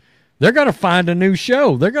you. They're going to find a new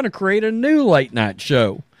show. They're going to create a new late night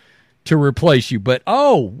show to replace you. But,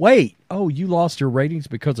 you lost your ratings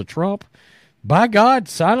because of Trump? By God,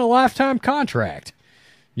 sign a lifetime contract.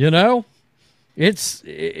 It's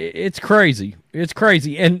crazy. It's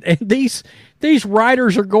crazy. And these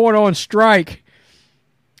writers are going on strike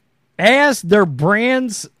as their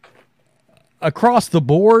brands across the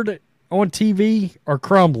board on TV are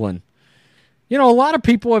crumbling. A lot of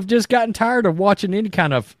people have just gotten tired of watching any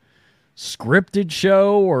kind of scripted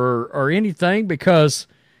show or anything because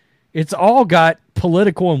it's all got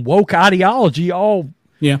political and woke ideology.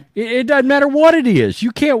 It doesn't matter what it is.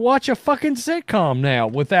 You can't watch a fucking sitcom now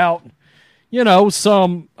without,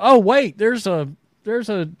 some. Oh wait, there's a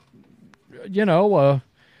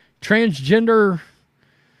transgender,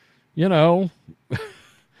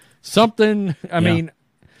 something. I mean,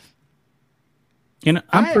 and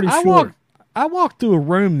I'm pretty sure. I walked through a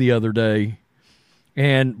room the other day,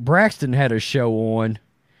 and Braxton had a show on,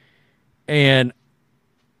 and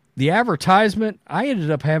the advertisement, I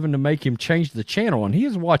ended up having to make him change the channel, and he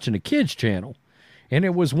was watching a kids channel, and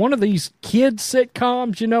it was one of these kids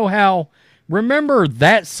sitcoms. You know how? Remember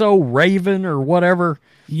That's So Raven or whatever?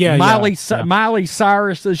 Yeah, Miley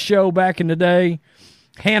Cyrus's show back in the day.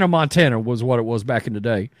 Hannah Montana was what it was back in the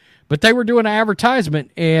day. But they were doing an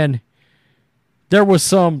advertisement, and there was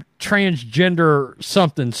some transgender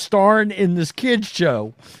something starring in this kids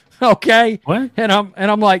show. Okay? What? And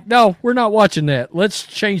I'm like, no, we're not watching that. Let's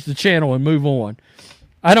change the channel and move on.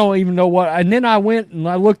 I don't even know what. And then I went and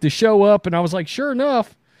I looked the show up, and I was like, sure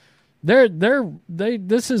enough,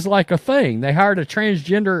 this is like a thing. They hired a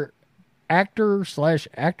transgender actor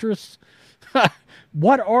 / actress.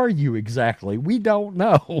 What are you exactly? We don't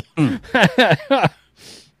know. Isn't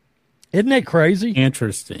that crazy?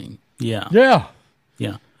 Interesting. Yeah. Yeah.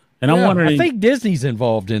 Yeah. And I'm wondering. I think Disney's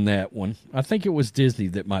involved in that one. I think it was Disney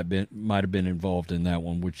that might have been involved in that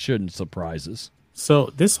one, which shouldn't surprise us.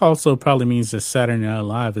 So this also probably means that Saturday Night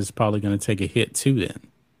Live is probably going to take a hit too. Then.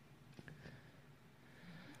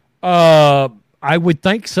 I would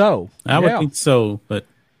think so. I would think so, but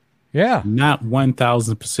yeah, not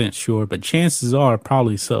 1,000% sure. But chances are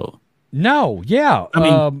probably so. No. Yeah. I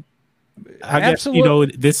mean, I guess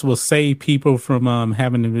this will save people from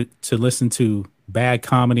having to listen to bad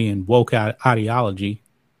comedy and woke ideology.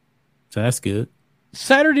 So that's good.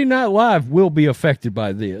 Saturday Night Live will be affected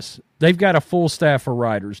by this. They've got a full staff of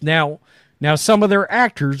writers. Now some of their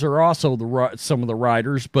actors are also some of the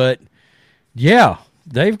writers, but yeah,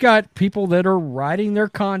 they've got people that are writing their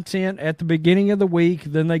content at the beginning of the week.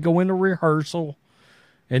 Then they go into rehearsal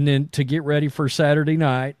and then to get ready for Saturday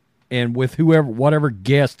night and with whatever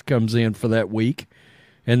guest comes in for that week,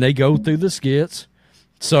 and they go through the skits.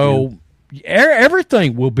 So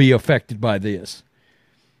everything will be affected by this.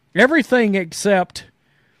 Everything except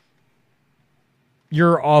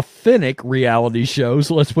your authentic reality shows,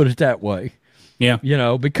 let's put it that way. Yeah.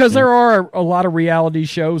 Because there are a lot of reality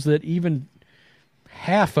shows that even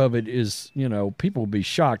half of it is, people will be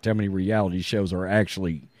shocked how many reality shows are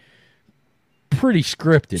actually pretty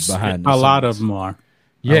scripted behind the scenes. A lot of them are.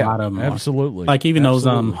 Yeah, a lot of them absolutely. Are. Like even those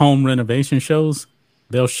home renovation shows,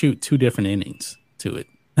 they'll shoot 2 different innings to it.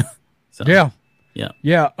 So, yeah.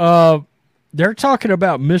 They're talking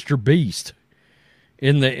about Mr. Beast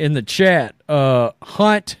in the chat.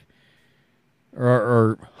 Hunt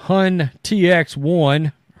or Hun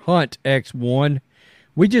TX1, Hunt X1.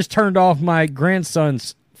 We just turned off my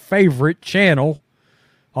grandson's favorite channel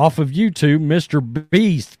off of YouTube, Mr.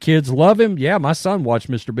 Beast. Kids love him. Yeah, my son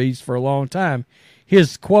watched Mr. Beast for a long time.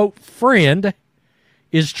 His, quote, friend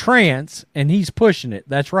is trans, and he's pushing it.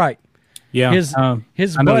 That's right. Yeah.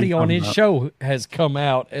 His buddy on his show has come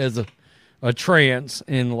out as a trans,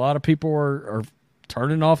 and a lot of people are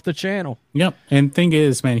turning off the channel. Yep. And thing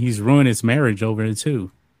is, man, he's ruined his marriage over it,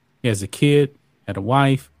 too. He has a kid, had a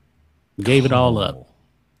wife, gave it all up.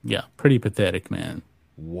 Yeah, pretty pathetic, man.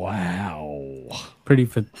 Wow.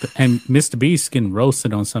 And Mr. Beast getting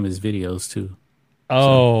roasted on some of his videos, too.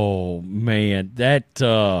 Oh, man. That's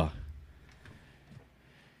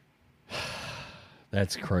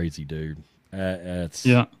crazy, dude.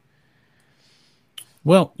 Yeah.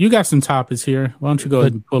 Well, you got some topics here. Why don't you go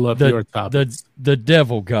ahead and pull up your topics? The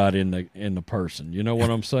devil got in the person. You know what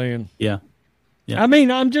I'm saying? Yeah. I mean,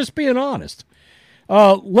 I'm just being honest.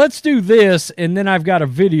 Let's do this, and then I've got a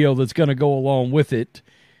video that's going to go along with it.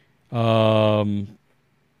 DeSantis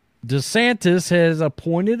has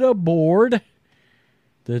appointed a board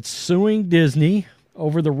that's suing Disney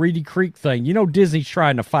over the Reedy Creek thing. Disney's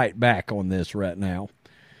trying to fight back on this right now.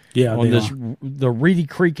 Yeah, on the Reedy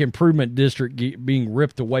Creek Improvement District being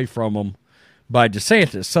ripped away from them by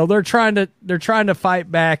DeSantis. So they're trying to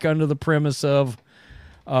fight back under the premise of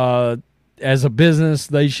as a business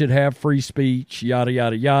they should have free speech, yada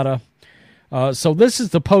yada yada. So this is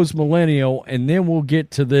the post-millennial, and then we'll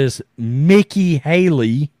get to this Nikki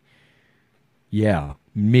Haley. Yeah,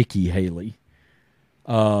 Nikki Haley.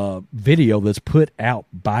 Video that's put out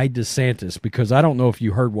by DeSantis, because I don't know if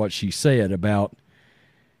you heard what she said about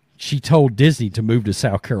she told Disney to move to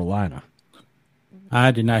South Carolina.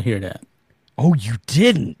 I did not hear that. Oh, you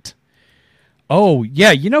didn't? Oh,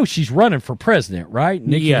 yeah, she's running for president, right?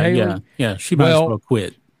 Nikki Haley? Yeah, she might as well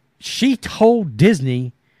quit. She told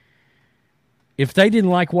Disney if they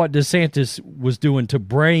didn't like what DeSantis was doing to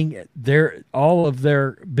bring all of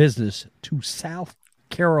their business to South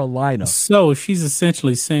Carolina. So she's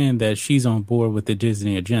essentially saying that she's on board with the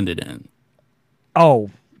Disney agenda then.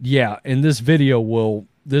 Oh, yeah, and this video will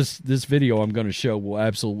this video I'm going to show will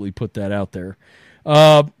absolutely put that out there.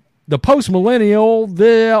 The post-millennial,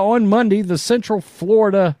 on Monday, the Central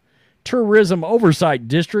Florida Tourism Oversight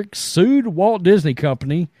District sued Walt Disney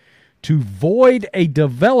Company to void a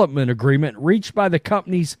development agreement reached by the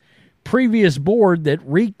company's previous board that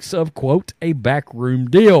reeks of, quote, a backroom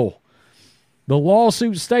deal. The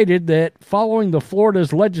lawsuit stated that following the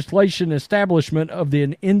Florida's legislation establishment of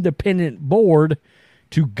an independent board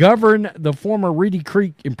to govern the former Reedy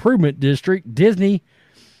Creek Improvement District, Disney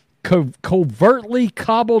covertly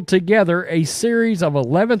cobbled together a series of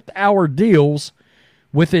 11th hour deals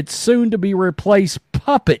with its soon-to-be-replaced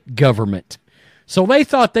puppet government. So they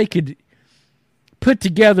thought they could put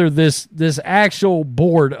together this actual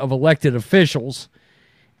board of elected officials,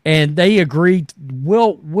 and they agreed,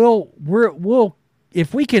 we'll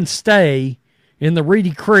if we can stay in the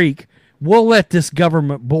Reedy Creek, we'll let this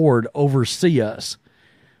government board oversee us.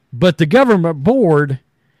 But the government board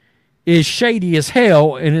is shady as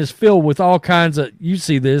hell and is filled with all kinds of, you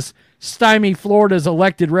see this, stymie Florida's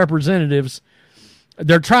elected representatives.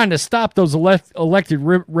 They're trying to stop those elected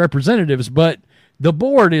representatives, but the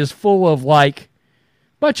board is full of like a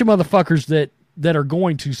bunch of motherfuckers that are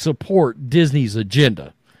going to support Disney's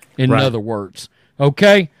agenda, in other words.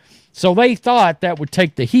 Okay? So they thought that would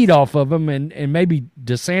take the heat off of them, and maybe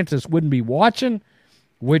DeSantis wouldn't be watching,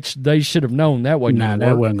 which they should have known that wasn't going to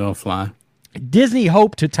work. That wasn't going to fly. Disney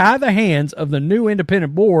hoped to tie the hands of the new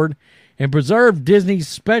independent board and preserve Disney's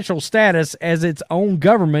special status as its own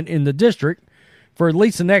government in the district for at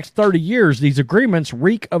least the next 30 years. These agreements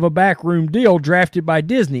reek of a backroom deal drafted by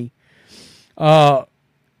Disney. A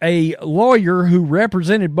lawyer who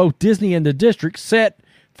represented both Disney and the district set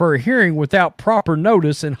for a hearing without proper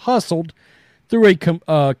notice and hustled through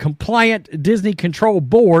a compliant Disney-controlled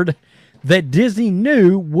board that Disney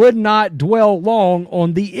knew would not dwell long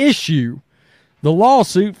on the issue. The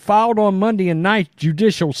lawsuit, filed on Monday in Ninth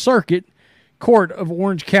Judicial Circuit Court of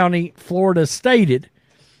Orange County, Florida, stated,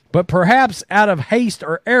 but perhaps out of haste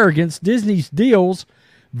or arrogance, Disney's deals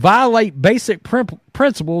violate basic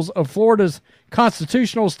principles of Florida's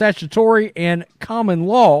constitutional, statutory, and common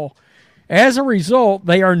law. As a result,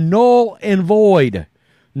 they are null and void,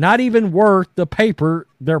 not even worth the paper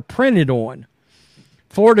they're printed on.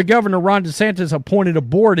 Florida Governor Ron DeSantis appointed a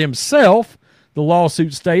board himself, the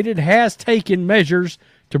lawsuit stated, has taken measures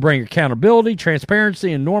to bring accountability,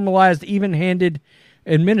 transparency, and normalized even-handed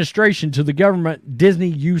administration to the government Disney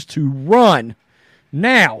used to run.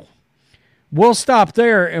 Now, we'll stop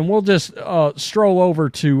there and we'll just stroll over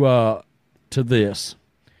to this.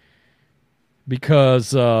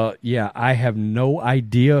 Because, I have no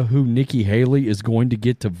idea who Nikki Haley is going to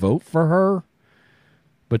get to vote for her.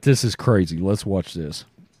 But this is crazy. Let's watch this.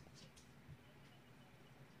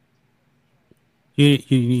 You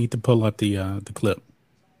need to pull up the clip.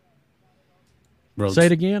 Rhodes. Say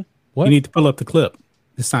it again. What? You need to pull up the clip.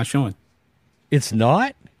 It's not showing. It's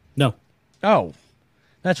not? No. Oh,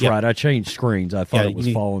 that's right. I changed screens. I thought it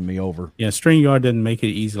was following me over. Yeah, StreamYard didn't make it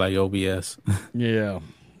easy like OBS. Yeah.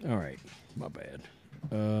 All right. My bad.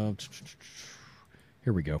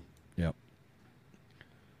 Here we go. Yep.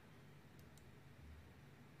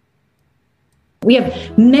 We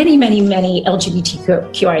have many, many, many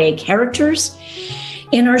LGBTQIA characters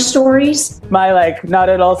in our stories. My, not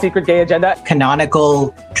at all secret gay agenda.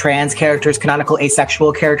 Canonical trans characters, canonical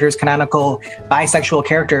asexual characters, canonical bisexual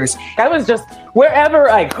characters. I was just, wherever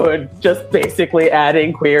I could, just basically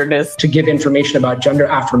adding queerness. To give information about gender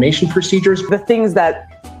affirmation procedures. The things that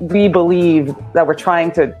we believe that we're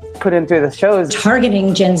trying to put into the shows.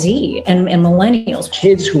 Targeting Gen Z and millennials.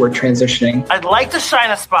 Kids who are transitioning. I'd like to shine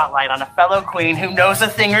a spotlight on a fellow queen who knows a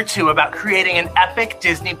thing or two about creating an epic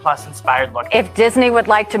Disney Plus inspired look. If Disney would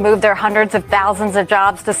like to move their hundreds of thousands of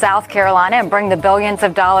jobs to South Carolina and bring the billions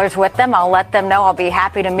of dollars with them, I'll let them know. I'll be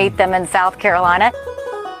happy to meet them in South Carolina.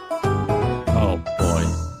 Oh, boy.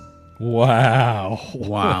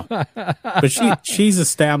 Wow. But she's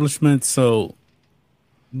establishment, so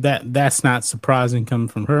that's not surprising coming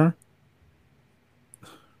from her.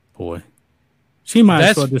 Boy. She might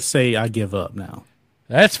as well just say, I give up now.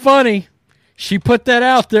 That's funny. She put that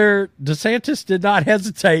out there. DeSantis did not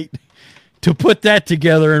hesitate to put that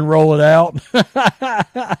together and roll it out.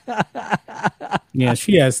 Yeah,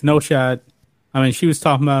 she has no shot. I mean, she was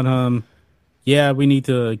talking about, we need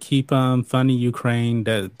to keep funding Ukraine.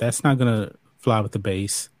 That's not going to fly with the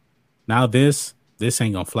base. Now this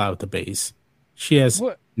ain't going to fly with the base. She has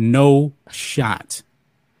no shot.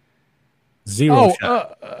 Zero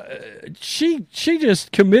shot. She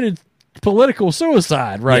just committed political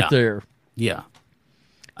suicide there. Yeah.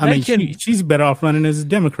 I mean, she's better off running as a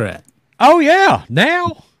Democrat. Oh, yeah.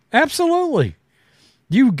 Now? Absolutely.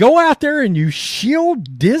 You go out there and you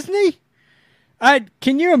shield Disney?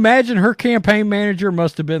 Can you imagine her campaign manager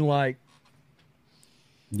must have been like,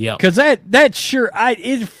 yeah, because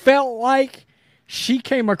it felt like she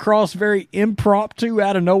came across very impromptu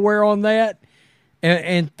out of nowhere on that,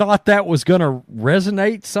 and thought that was going to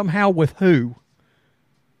resonate somehow with who?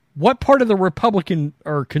 What part of the Republican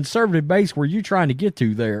or conservative base were you trying to get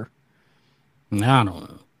to there? I don't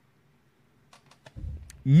know.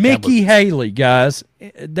 Mickey Haley, guys.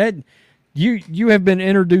 That you have been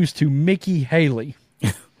introduced to Mickey Haley.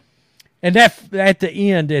 And that at the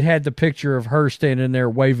end, it had the picture of her standing there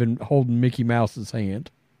waving, holding Mickey Mouse's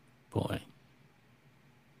hand. Boy.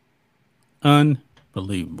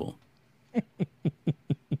 Unbelievable.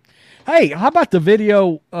 Hey, how about the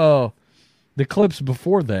video, the clips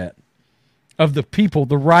before that, of the people,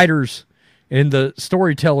 the writers and the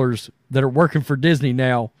storytellers that are working for Disney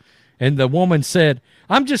now, and the woman said,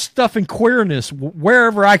 I'm just stuffing queerness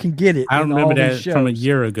wherever I can get it. I remember that from a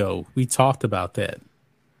year ago. We talked about that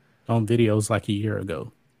on videos like a year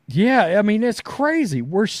ago. Yeah, I mean, it's crazy.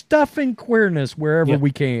 We're stuffing queerness wherever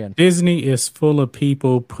we can. Disney is full of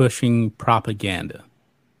people pushing propaganda.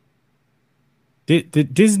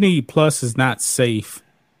 Disney Plus is not safe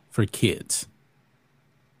for kids.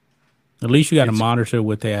 At least you got to monitor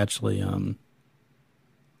what they actually watching.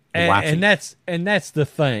 And that's the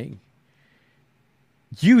thing.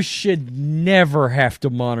 You should never have to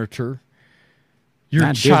monitor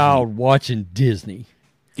your child watching Disney.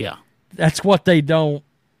 Yeah. That's what they don't,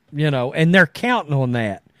 and they're counting on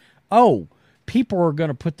that. Oh, people are going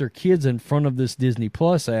to put their kids in front of this Disney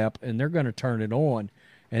Plus app, and they're going to turn it on,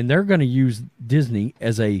 and they're going to use Disney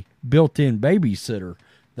as a built-in babysitter.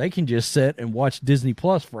 They can just sit and watch Disney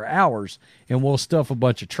Plus for hours, and we'll stuff a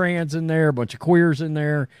bunch of trans in there, a bunch of queers in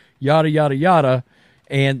there, yada, yada, yada.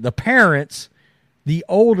 And the parents, the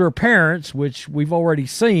older parents, which we've already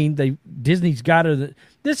seen, Disney's got to...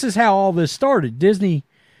 This is how all this started. Disney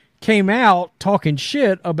came out talking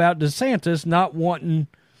shit about DeSantis not wanting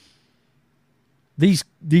these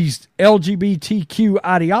LGBTQ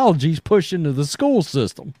ideologies pushed into the school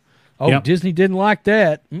system. Oh, yep. Disney didn't like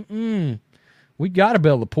that. We got to be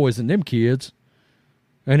able to poison them kids.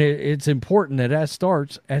 And it's important that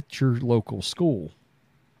starts at your local school.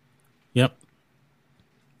 Yep.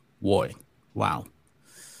 Boy. Wow.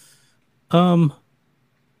 You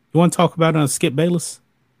want to talk about Skip Bayless?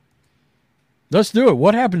 Let's do it.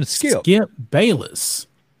 What happened to Skip? Skip Bayless.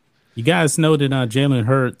 You guys know that Jalen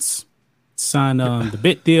Hurts signed the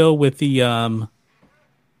big deal with the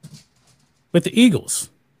Eagles,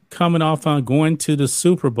 coming off on going to the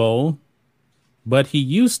Super Bowl. But he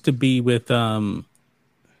used to be with Lil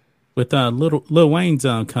Wayne's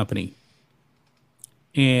company,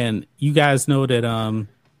 and you guys know that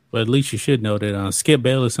well, at least you should know that Skip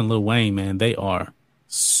Bayless and Lil Wayne, man, they are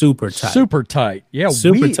super tight. Super tight. Yeah,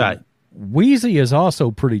 super tight. Weezy is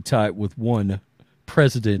also pretty tight with one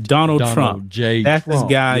president, Donald Trump. That's Trump. This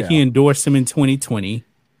guy. Yeah. He endorsed him in 2020.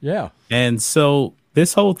 Yeah. And so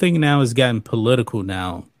this whole thing now has gotten political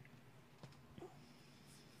now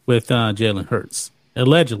with Jalen Hurts,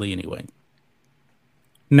 allegedly anyway.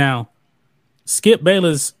 Now, Skip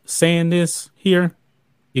Bayless saying this here.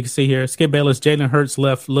 You can see here, Skip Bayless, Jalen Hurts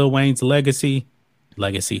left Lil Wayne's left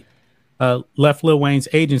Lil Wayne's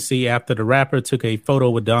agency after the rapper took a photo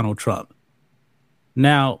with Donald Trump.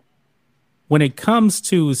 Now, when it comes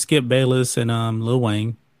to Skip Bayless and Lil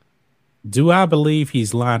Wayne, do I believe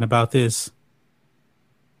he's lying about this?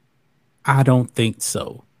 I don't think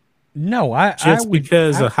so. No,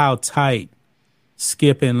 because of how tight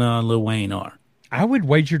Skip and Lil Wayne are. I would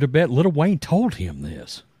wager to bet Lil Wayne told him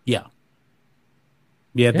this. Yeah.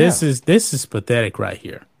 This is pathetic right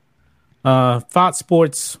here. Fox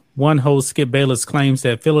Sports One host Skip Bayless claims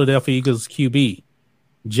that Philadelphia Eagles QB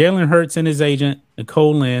Jalen Hurts and his agent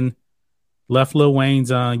Nicole Lynn left Lil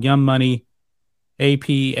Wayne's Young Money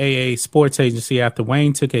APAA sports agency after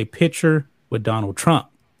Wayne took a picture with Donald Trump.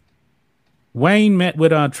 Wayne met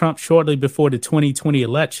with Trump shortly before the 2020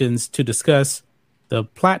 elections to discuss the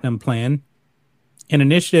Platinum Plan, an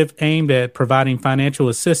initiative aimed at providing financial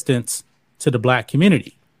assistance to the black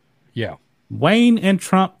community. Yeah. Wayne and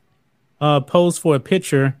Trump posed for a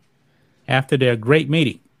picture after their great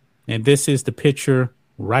meeting. And this is the picture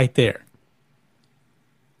right there.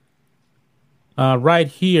 Right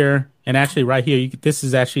here, and actually right here, this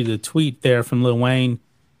is actually the tweet there from Lil Wayne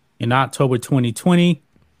in October 2020.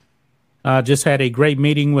 Just had a great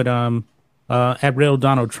meeting with Admiral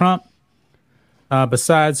Donald Trump.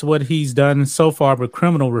 Besides what he's done so far with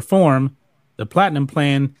criminal reform, the Platinum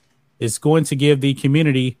Plan is going to give the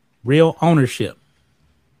community real ownership.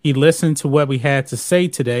 He listened to what we had to say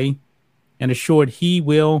today and assured he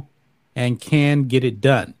will and can get it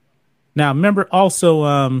done. Now, remember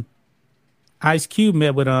also Ice Cube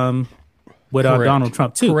met with Donald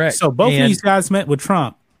Trump too. Correct. So both of these guys met with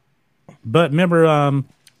Trump. But remember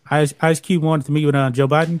Ice Cube wanted to meet with Joe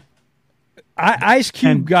Biden? Ice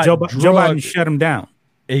Cube got Joe drugged. Biden shut him down.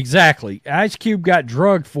 Exactly. Ice Cube got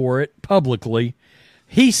drugged for it publicly.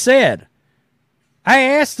 He said, I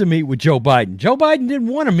asked to meet with Joe Biden. Joe Biden didn't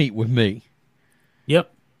want to meet with me.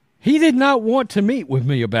 Yep. He did not want to meet with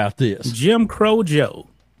me about this. Jim Crow Joe.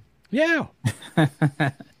 Yeah.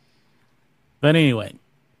 But anyway,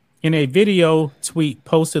 in a video tweet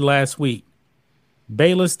posted last week,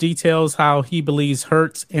 Bayless details how he believes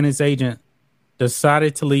Hertz and his agent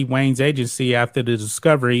decided to leave Wayne's agency after the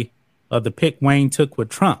discovery of the pic Wayne took with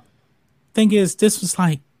Trump. Thing is, this was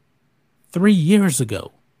like 3 years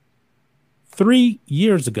ago. 3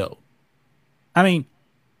 years ago. I mean,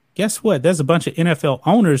 guess what? There's a bunch of NFL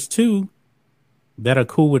owners, too, that are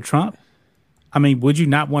cool with Trump. I mean, would you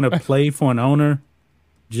not want to play for an owner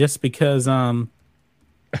just because they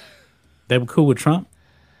were cool with Trump?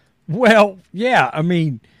 Well, yeah. I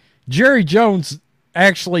mean, Jerry Jones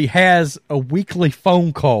actually has a weekly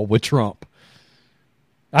phone call with Trump.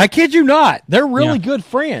 I kid you not. They're really good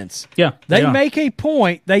friends. Yeah. They make a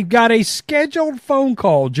point. They've got a scheduled phone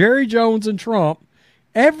call, Jerry Jones and Trump,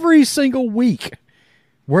 every single week,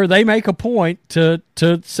 where they make a point to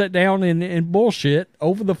sit down and bullshit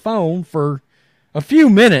over the phone for a few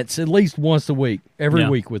minutes, at least once a week, every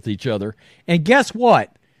week with each other. And guess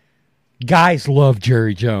what? Guys love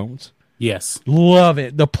Jerry Jones. Yes. Love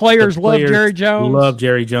it. The players love Jerry Jones. Love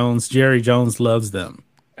Jerry Jones. Jerry Jones loves them.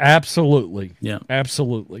 Absolutely. Yeah.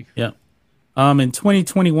 Absolutely. Yeah. In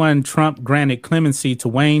 2021, Trump granted clemency to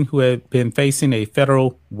Wayne, who had been facing a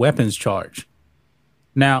federal weapons charge.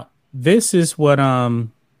 Now, this is what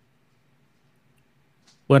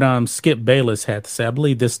Skip Bayless had to say. I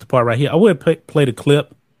believe this is the part right here. I would play the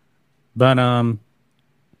clip, but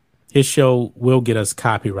his show will get us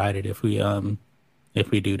copyrighted if we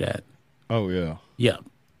do that. Oh yeah. Yeah.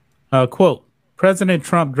 Quote, President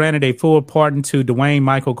Trump granted a full pardon to Dwayne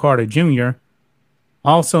Michael Carter Jr.,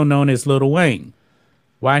 also known as Little Wayne.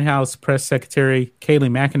 White House Press Secretary Kayleigh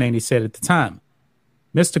McEnany said at the time,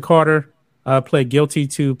 Mr. Carter pled guilty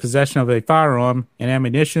to possession of a firearm and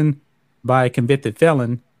ammunition by a convicted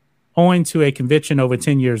felon, owing to a conviction over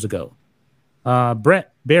 10 years ago.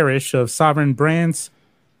 Brett Barish of Sovereign Brands,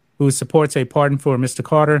 who supports a pardon for Mr.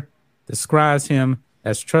 Carter, describes him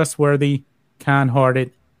as trustworthy,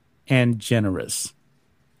 kind-hearted, and generous.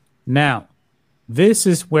 Now, this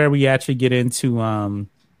is where we actually get into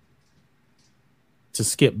to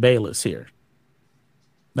Skip Bayless here.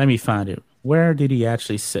 Let me find it. Where did he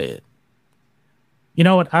actually say it? You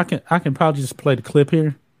know what? I can probably just play the clip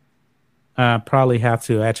here. I probably have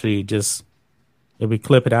to actually just, if we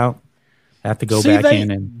clip it out, have to go back in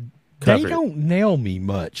and cover it. They don't nail me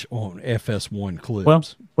much on FS1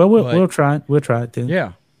 clips. Well, we'll try it. We'll try it then.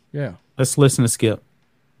 Yeah, yeah. Let's listen to Skip.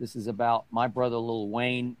 This is about my brother Lil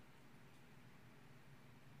Wayne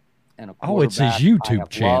and a quarterback. Oh, it's his YouTube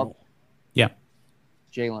channel. Yeah.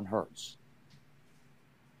 Jalen Hurts.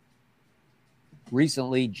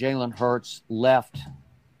 Recently, Jalen Hurts left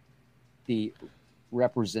the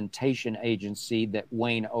representation agency that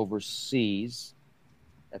Wayne oversees.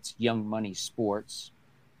 That's Young Money Sports.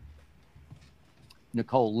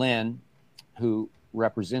 Nicole Lynn, who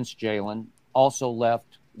represents Jalen, also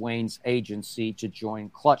left Wayne's agency to join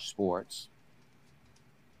Clutch Sports.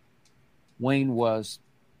 Wayne was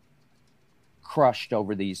crushed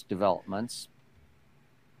over these developments.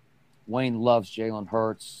 Wayne loves Jalen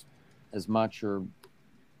Hurts as much or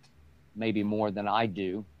maybe more than I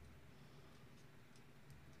do.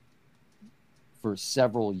 For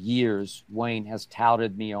several years, Wayne has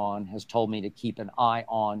touted me on, has told me to keep an eye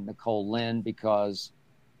on Nicole Lynn because,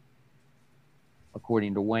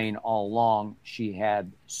 according to Wayne all along, she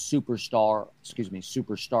had superstar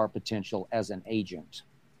potential as an agent.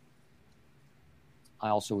 I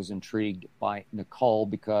also was intrigued by Nicole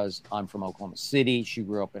because I'm from Oklahoma City. She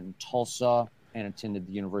grew up in Tulsa and attended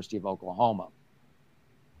the University of Oklahoma.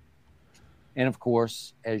 And of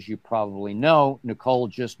course, as you probably know, Nicole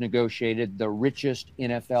just negotiated the richest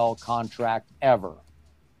NFL contract ever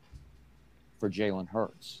for Jalen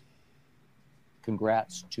Hurts.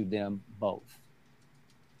 Congrats to them both.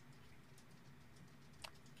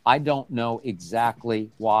 I don't know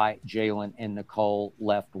exactly why Jalen and Nicole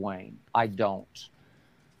left Wayne. I don't.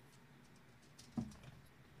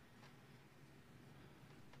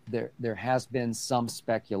 There has been some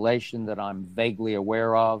speculation that I'm vaguely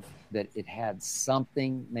aware of that it had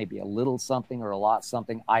something, maybe a little something or a lot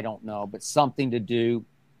something, I don't know, but something to do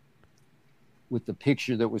with the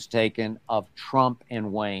picture that was taken of Trump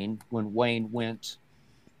and Wayne when Wayne went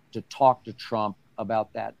to talk to Trump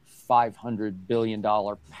about that $500 billion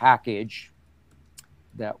package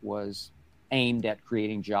that was aimed at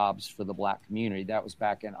creating jobs for the black community. That was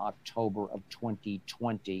back in October of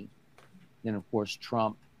 2020. Then, of course,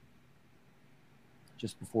 Trump,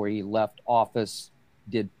 just before he left office,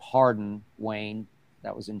 did pardon Wayne.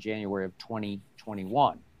 That was in January of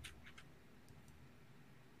 2021.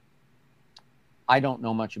 I don't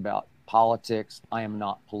know much about politics. I am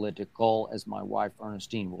not political. As my wife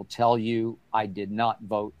Ernestine will tell you, I did not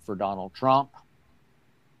vote for Donald Trump.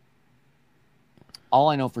 All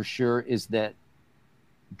I know for sure is that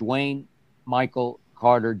Dwayne Michael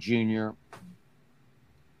Carter Jr.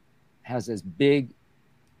 has as big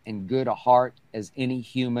and good a heart as any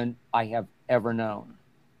human I have ever known.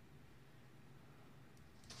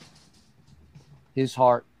 His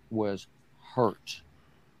heart was hurt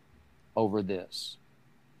over this.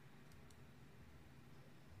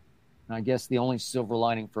 And I guess the only silver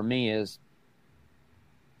lining for me is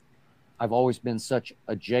I've always been such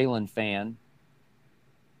a Jalen fan,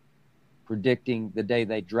 predicting the day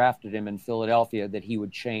they drafted him in Philadelphia that he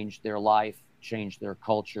would change their life, change their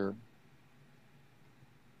culture,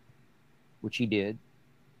 which he did.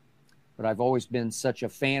 But I've always been such a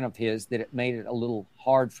fan of his that it made it a little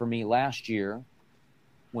hard for me last year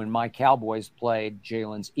when my Cowboys played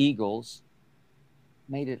Jalen's Eagles.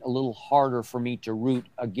 Made it a little harder for me to root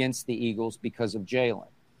against the Eagles because of Jalen.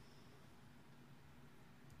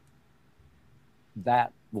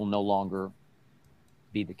 That will no longer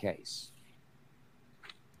be the case.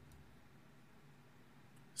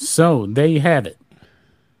 So there you have it.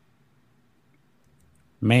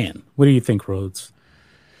 Man, what do you think, Rhodes?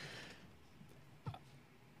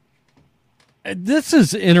 This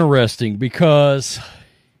is interesting because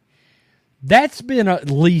that's been at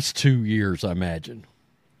least 2 years, I imagine.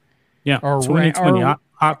 Yeah, 2020,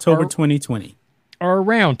 October 2020. Or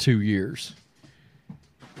around 2 years.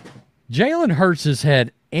 Jalen Hurts has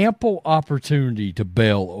had ample opportunity to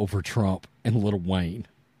bail over Trump and Lil Wayne.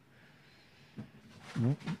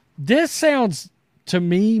 This sounds to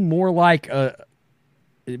me more like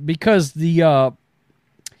because the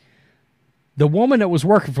woman that was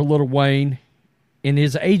working for Lil Wayne in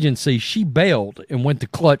his agency, she bailed and went to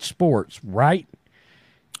Clutch Sports, right?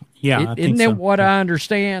 Yeah, isn't that what I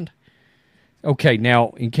understand? Okay, now,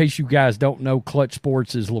 in case you guys don't know, Clutch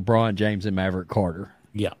Sports is LeBron James and Maverick Carter.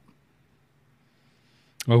 Yeah.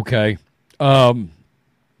 Okay.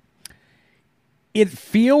 It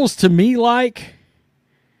feels to me like,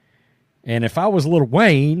 and if I was Lil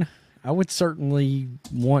Wayne, I would certainly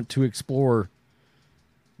want to explore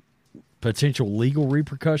potential legal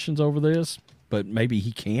repercussions over this, but maybe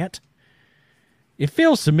he can't. It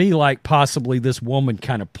feels to me like possibly this woman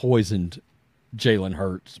kind of poisoned Jalen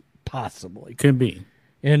Hurts. Possibly. Could be.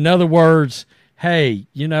 In other words, hey,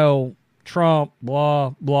 Trump,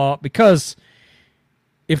 blah, blah. Because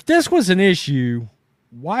if this was an issue,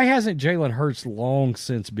 why hasn't Jalen Hurts long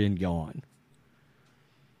since been gone?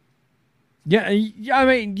 Yeah, I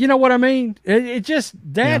mean, you know what I mean? It just,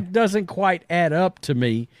 that doesn't quite add up to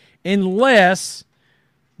me unless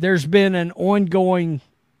there's been an ongoing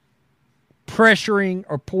pressuring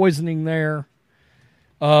or poisoning there.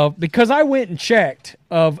 Because I went and checked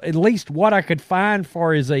of at least what I could find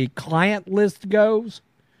far as a client list goes.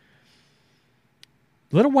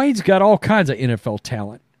 Lil Wayne's got all kinds of NFL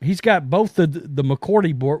talent. He's got both the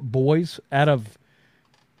McCourty boys out of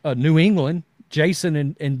New England,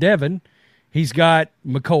 Jason and Devin. He's got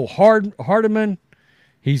McCole Hardeman.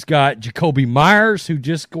 He's got Jacoby Myers, who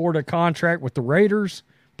just scored a contract with the Raiders,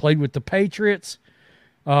 played with the Patriots.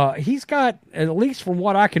 He's got, at least from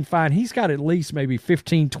what I can find, he's got at least maybe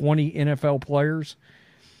 15, 20 NFL players.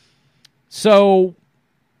 So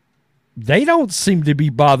they don't seem to be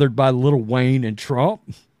bothered by Lil Wayne and Trump,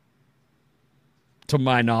 to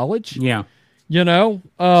my knowledge. Yeah.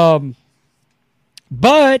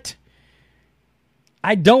 But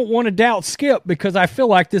I don't want to doubt Skip because I feel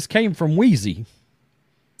like this came from Wheezy.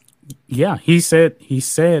 Yeah, he said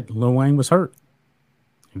Lil Wayne was hurt.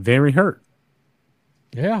 Very hurt.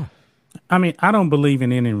 Yeah. I mean, I don't believe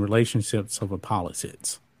in any relationships over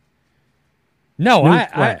politics. No,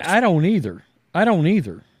 I don't either. I don't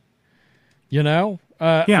either.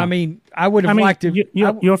 I mean, I would have liked to.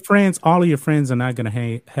 Your friends, all of your friends are not going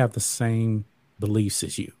to have the same beliefs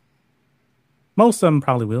as you. Most of them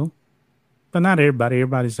probably will, but not everybody.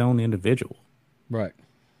 Everybody's their own individual. Right.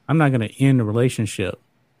 I'm not going to end a relationship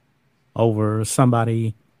over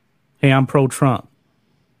somebody. Hey, I'm pro Trump.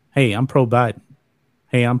 Hey, I'm pro Biden.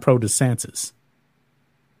 Hey, I'm pro DeSantis.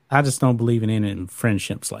 I just don't believe in any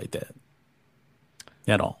friendships like that.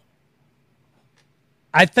 at all.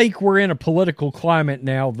 I think we're in a political climate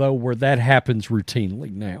now, though, where that happens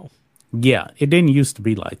routinely now. Yeah, it didn't used to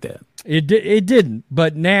be like that. It didn't,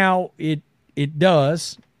 but now it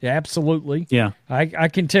does. Absolutely. Yeah. I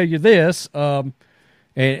can tell you this, and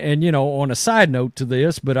you know, on a side note to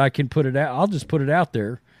this, but I can put it out. I'll just put it out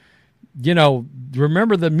there. You know,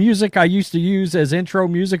 remember the music I used to use as intro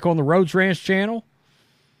music on the Rhodes Ranch channel?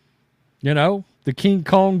 You know, the King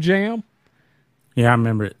Kong Jam? Yeah, I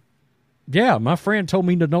remember it. Yeah, my friend told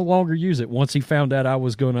me to no longer use it once he found out I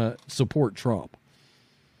was going to support Trump.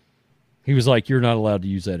 He was like, you're not allowed to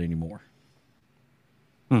use that anymore.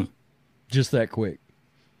 Just that quick.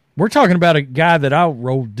 We're talking about a guy that I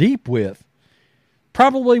rolled deep with.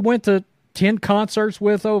 Probably went to 10 concerts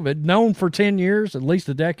with over, known for 10 years, at least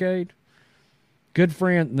a decade. Good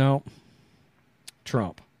friend. No.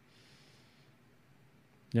 Trump.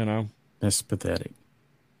 You know. That's pathetic.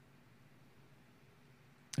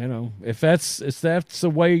 You know, if that's the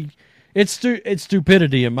way, it's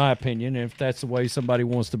stupidity in my opinion. If that's the way somebody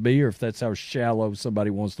wants to be, or if that's how shallow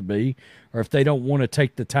somebody wants to be, or if they don't want to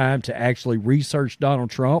take the time to actually research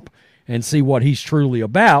Donald Trump and see what he's truly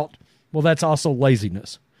about, well, that's also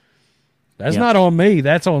laziness. That's not on me.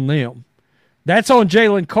 That's on them. That's on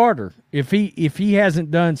Jalen Carter. If he hasn't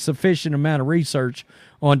done sufficient amount of research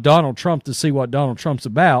on Donald Trump to see what Donald Trump's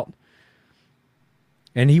about,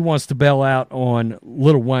 and he wants to bail out on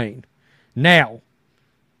Lil Wayne. Now,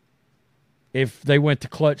 if they went to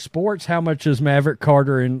Clutch Sports, how much does Maverick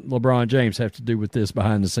Carter and LeBron James have to do with this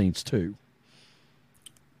behind the scenes too?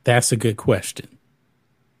 That's a good question.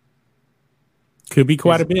 Could be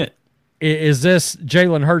quite a bit. Is this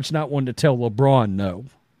Jalen Hurts not wanting to tell LeBron no?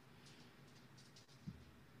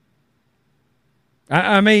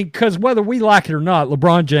 I mean, because whether we like it or not,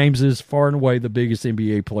 LeBron James is far and away the biggest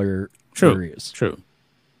NBA player there is. True.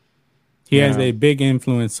 He has a big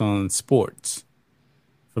influence on sports,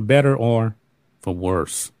 for better or for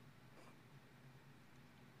worse.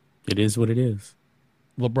 It is what it is.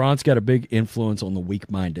 LeBron's got a big influence on the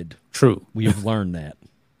weak-minded. True. We have learned that.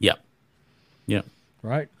 Yep.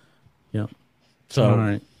 Right? Yep. So, all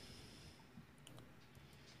right.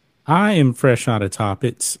 I am fresh out of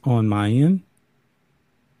topics on my end.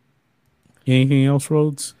 Anything else,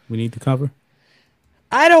 Rhodes, we need to cover?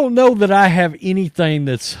 I don't know that I have anything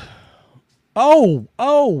that's... Oh,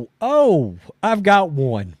 I've got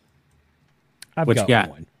one. What you got?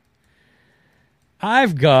 One.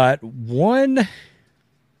 I've got one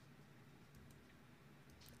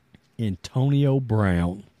Antonio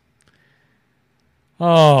Brown.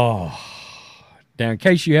 Oh, now in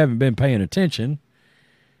case you haven't been paying attention,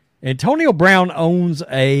 Antonio Brown owns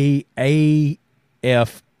a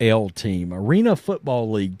AFL team, Arena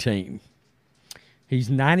Football League team. He's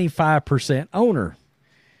 95% owner.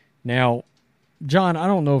 Now, John, I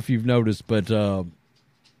don't know if you've noticed, but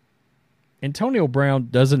Antonio Brown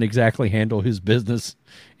doesn't exactly handle his business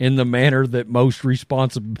in the manner that most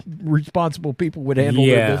responsible people would handle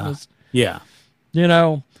their business. Yeah. You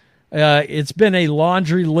know, it's been a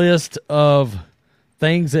laundry list of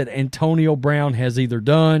things that Antonio Brown has either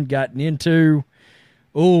done, gotten into.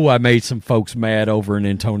 Oh, I made some folks mad over an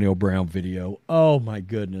Antonio Brown video. Oh, my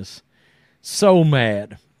goodness. So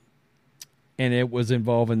mad. And it was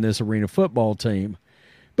involving this Arena Football team.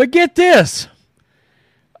 But get this.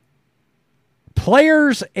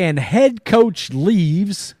 Players and head coach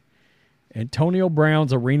leaves Antonio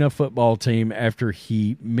Brown's Arena Football team after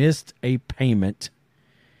he missed a payment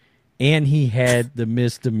and he had the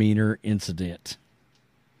misdemeanor incident.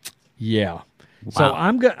 Yeah. Wow. So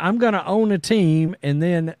I'm going to own a team and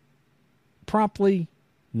then promptly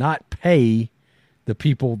not pay the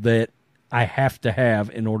people that I have to have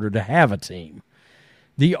in order to have a team.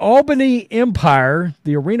 The Albany Empire,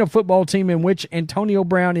 the Arena Football team in which Antonio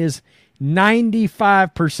Brown is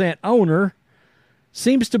 95% owner,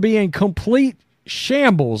 seems to be in complete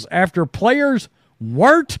shambles after players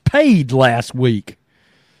weren't paid last week.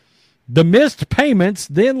 The missed payments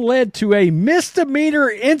then led to a misdemeanor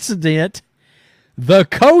incident, the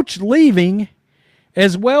coach leaving,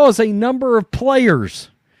 as well as a number of players.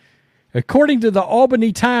 According to the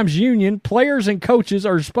Albany Times Union, players and coaches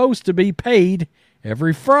are supposed to be paid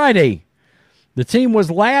every Friday. The team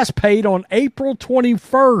was last paid on April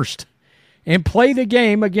 21st and played a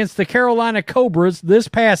game against the Carolina Cobras this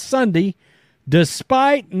past Sunday,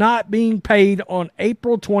 despite not being paid on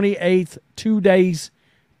April 28th, 2 days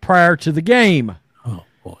prior to the game. Oh,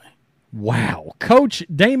 boy. Wow. Coach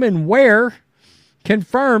Damon Ware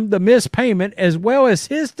confirmed the missed payment as well as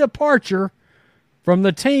his departure from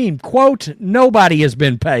the team. Quote, nobody has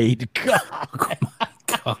been paid. God. Oh, my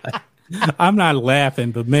God. I'm not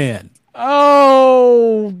laughing, but man,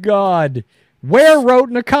 Oh, God. Ware wrote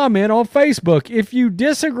in a comment on Facebook, if you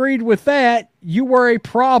disagreed with that, you were a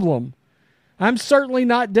problem. I'm certainly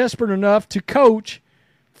not desperate enough to coach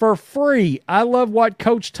for free. I love what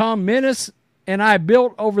Coach Tom Menace and I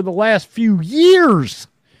built over the last few years.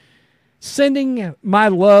 Sending my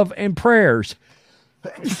love and prayers.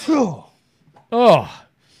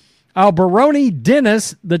 Alberoni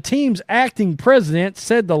Dennis, the team's acting president,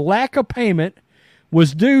 said the lack of payment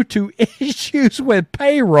was due to issues with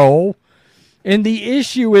payroll, and the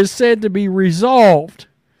issue is said to be resolved.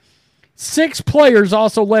 6 players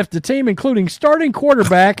also left the team, including starting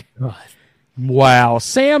quarterback, Sam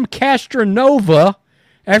Castronova,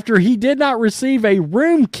 after he did not receive a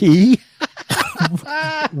room key.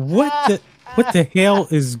 What the hell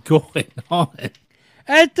is going on?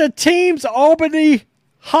 At the team's Albany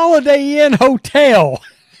Holiday Inn Hotel.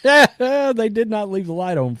 They did not leave the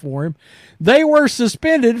light on for him. They were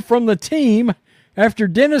suspended from the team after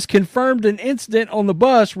Dennis confirmed an incident on the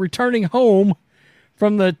bus returning home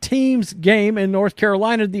from the team's game in North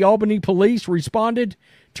Carolina. The Albany police responded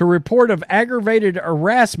to a report of aggravated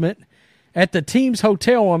harassment at the team's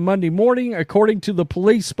hotel on Monday morning, according to the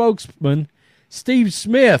police spokesman, Steve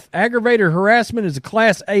Smith. Aggravated harassment is a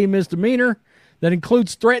Class A misdemeanor that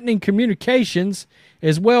includes threatening communications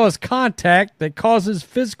as well as contact that causes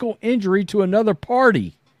physical injury to another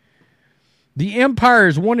party. The Empire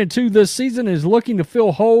is 1-2 this season and is looking to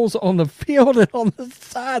fill holes on the field and on the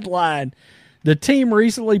sideline. The team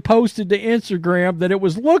recently posted to Instagram that it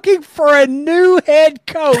was looking for a new head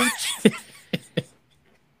coach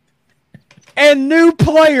and new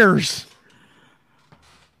players.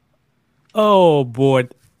 Oh, boy.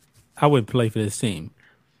 I wouldn't play for this team.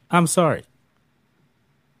 I'm sorry.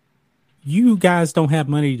 You guys don't have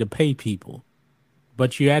money to pay people,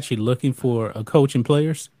 but you're actually looking for a coach and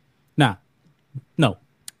players? Nah. No.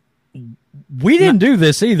 We didn't do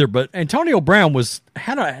this either, but Antonio Brown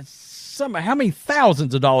had how many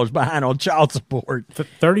thousands of dollars behind on child support?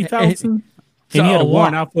 30,000? And he had a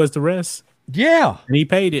warrant out for us the rest? Yeah. And he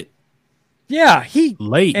paid it. Yeah.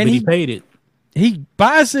 Late, but he paid it. He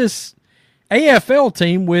buys this AFL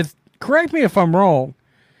team with, correct me if I'm wrong,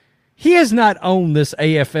 he has not owned this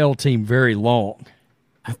AFL team very long.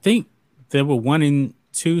 I think they were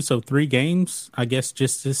 1-2, so 3 games, I guess,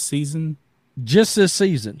 just this season. Just this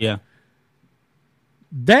season. Yeah.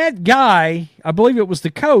 That guy, I believe it was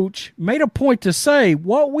the coach, made a point to say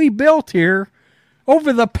what we built here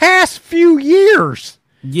over the past few years.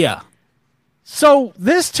 Yeah. So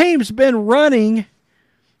this team's been running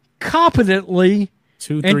competently.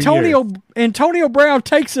 2-3 years. Antonio Brown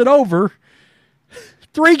takes it over.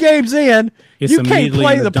 3 games in, you can't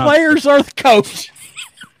play the players or the coach.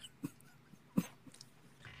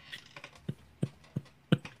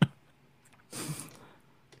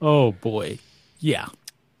 Oh, boy. Yeah.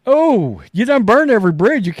 Oh, you done burned every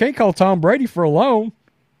bridge. You can't call Tom Brady for a loan.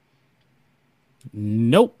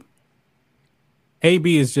 Nope.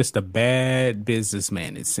 AB is just a bad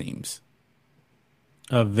businessman, it seems.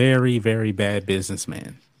 A very, very bad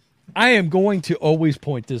businessman. I am going to always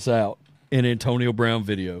point this out in Antonio Brown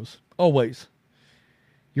videos. Always.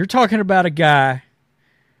 You're talking about a guy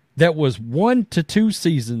that was 1 to 2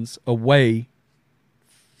 seasons away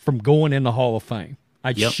from going in the Hall of Fame.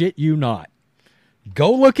 I shit you not.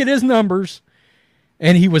 Go look at his numbers,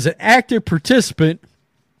 and he was an active participant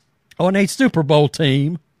on a Super Bowl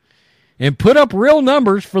team and put up real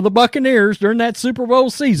numbers for the Buccaneers during that Super Bowl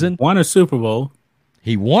season. Won a Super Bowl.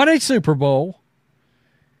 He won a Super Bowl.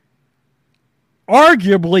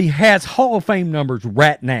 Arguably has Hall of Fame numbers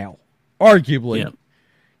right now. Arguably. Yep.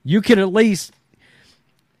 You could at least,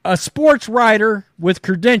 a sports writer with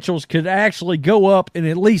credentials could actually go up and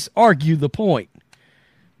at least argue the point.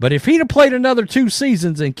 But if he'd have played another 2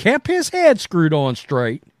 seasons and kept his head screwed on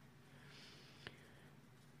straight,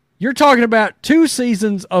 you're talking about 2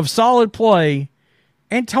 seasons of solid play.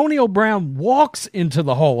 Antonio Brown walks into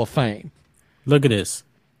the Hall of Fame. Look at this.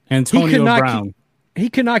 Antonio Brown. He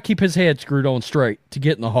could not keep his head screwed on straight to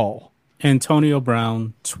get in the Hall. Antonio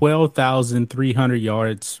Brown, 12,300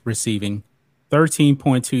 yards receiving,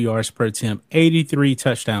 13.2 yards per attempt, 83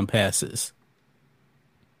 touchdown passes.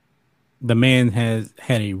 The man has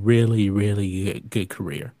had a really, really good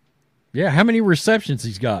career. Yeah, how many receptions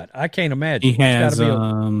he's got? I can't imagine. He has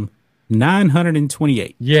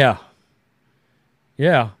 928. Yeah.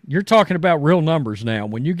 Yeah, you're talking about real numbers now.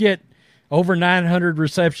 When you get over 900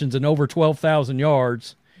 receptions and over 12,000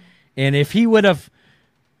 yards, and if he would have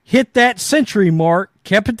hit that century mark,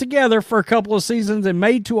 kept it together for a couple of seasons and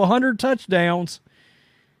made to 100 touchdowns,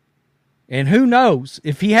 and who knows,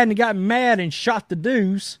 if he hadn't gotten mad and shot the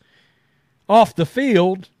deuce off the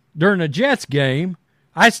field during a Jets game,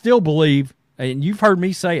 I still believe, and you've heard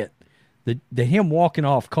me say it, that him walking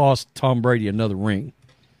off cost Tom Brady another ring.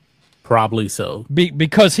 Probably so.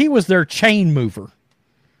 Because he was their chain mover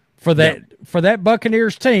for that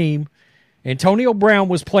Buccaneers team. Antonio Brown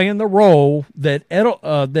was playing the role that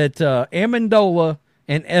Amendola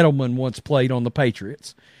and Edelman once played on the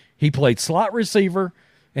Patriots. He played slot receiver,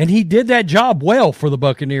 and he did that job well for the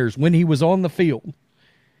Buccaneers when he was on the field.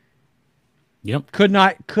 Yep. Could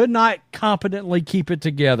not competently keep it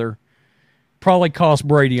together. Probably cost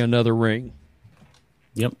Brady another ring.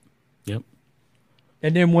 Yep.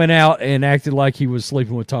 And then went out and acted like he was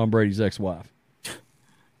sleeping with Tom Brady's ex-wife.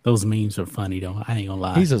 Those memes are funny, though. I ain't gonna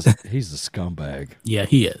lie. He's a scumbag. Yeah,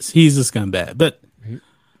 he is. He's a scumbag. But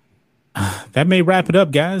that may wrap it up,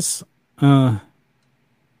 guys.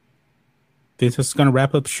 This is going to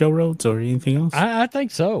wrap up the show, Rhodes, or anything else? I think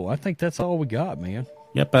so. I think that's all we got, man.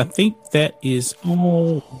 Yep, I think that is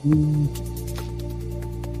all.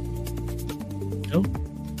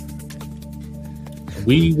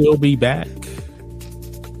 We will be back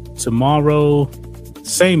tomorrow.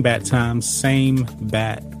 Same bat time, same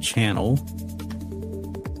bat channel.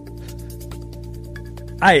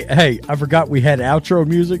 Hey, I forgot we had outro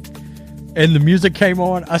music, and the music came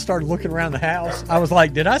on. I started looking around the house. I was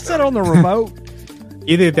like, did I set on the remote?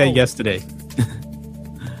 You did that yesterday.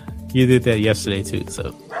 You did that yesterday, too.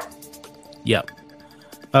 So, yep.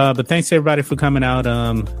 But thanks, everybody, for coming out.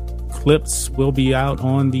 Clips will be out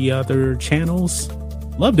on the other channels.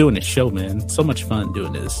 Love doing this show, man. So much fun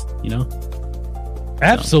doing this, you know?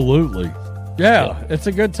 Absolutely. Yeah, it's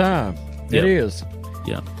a good time. It is.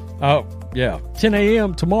 Yeah. Oh, yeah. 10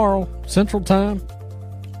 a.m. tomorrow, Central Time.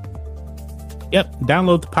 Yep.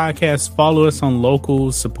 Download the podcast. Follow us on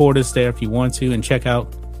Locals. Support us there if you want to. And check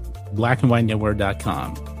out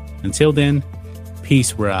blackandwhitenetwork.com. Until then,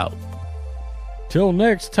 peace. We're out. Till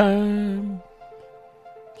next time.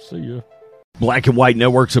 See ya. Black and White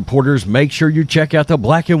Network supporters, make sure you check out the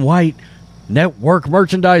Black and White Network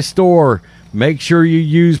merchandise store. Make sure you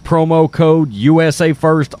use promo code USA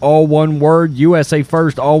First, all one word. USA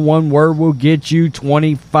First, all one word will get you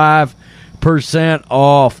 25%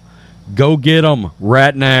 off. Go get them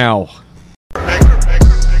right now.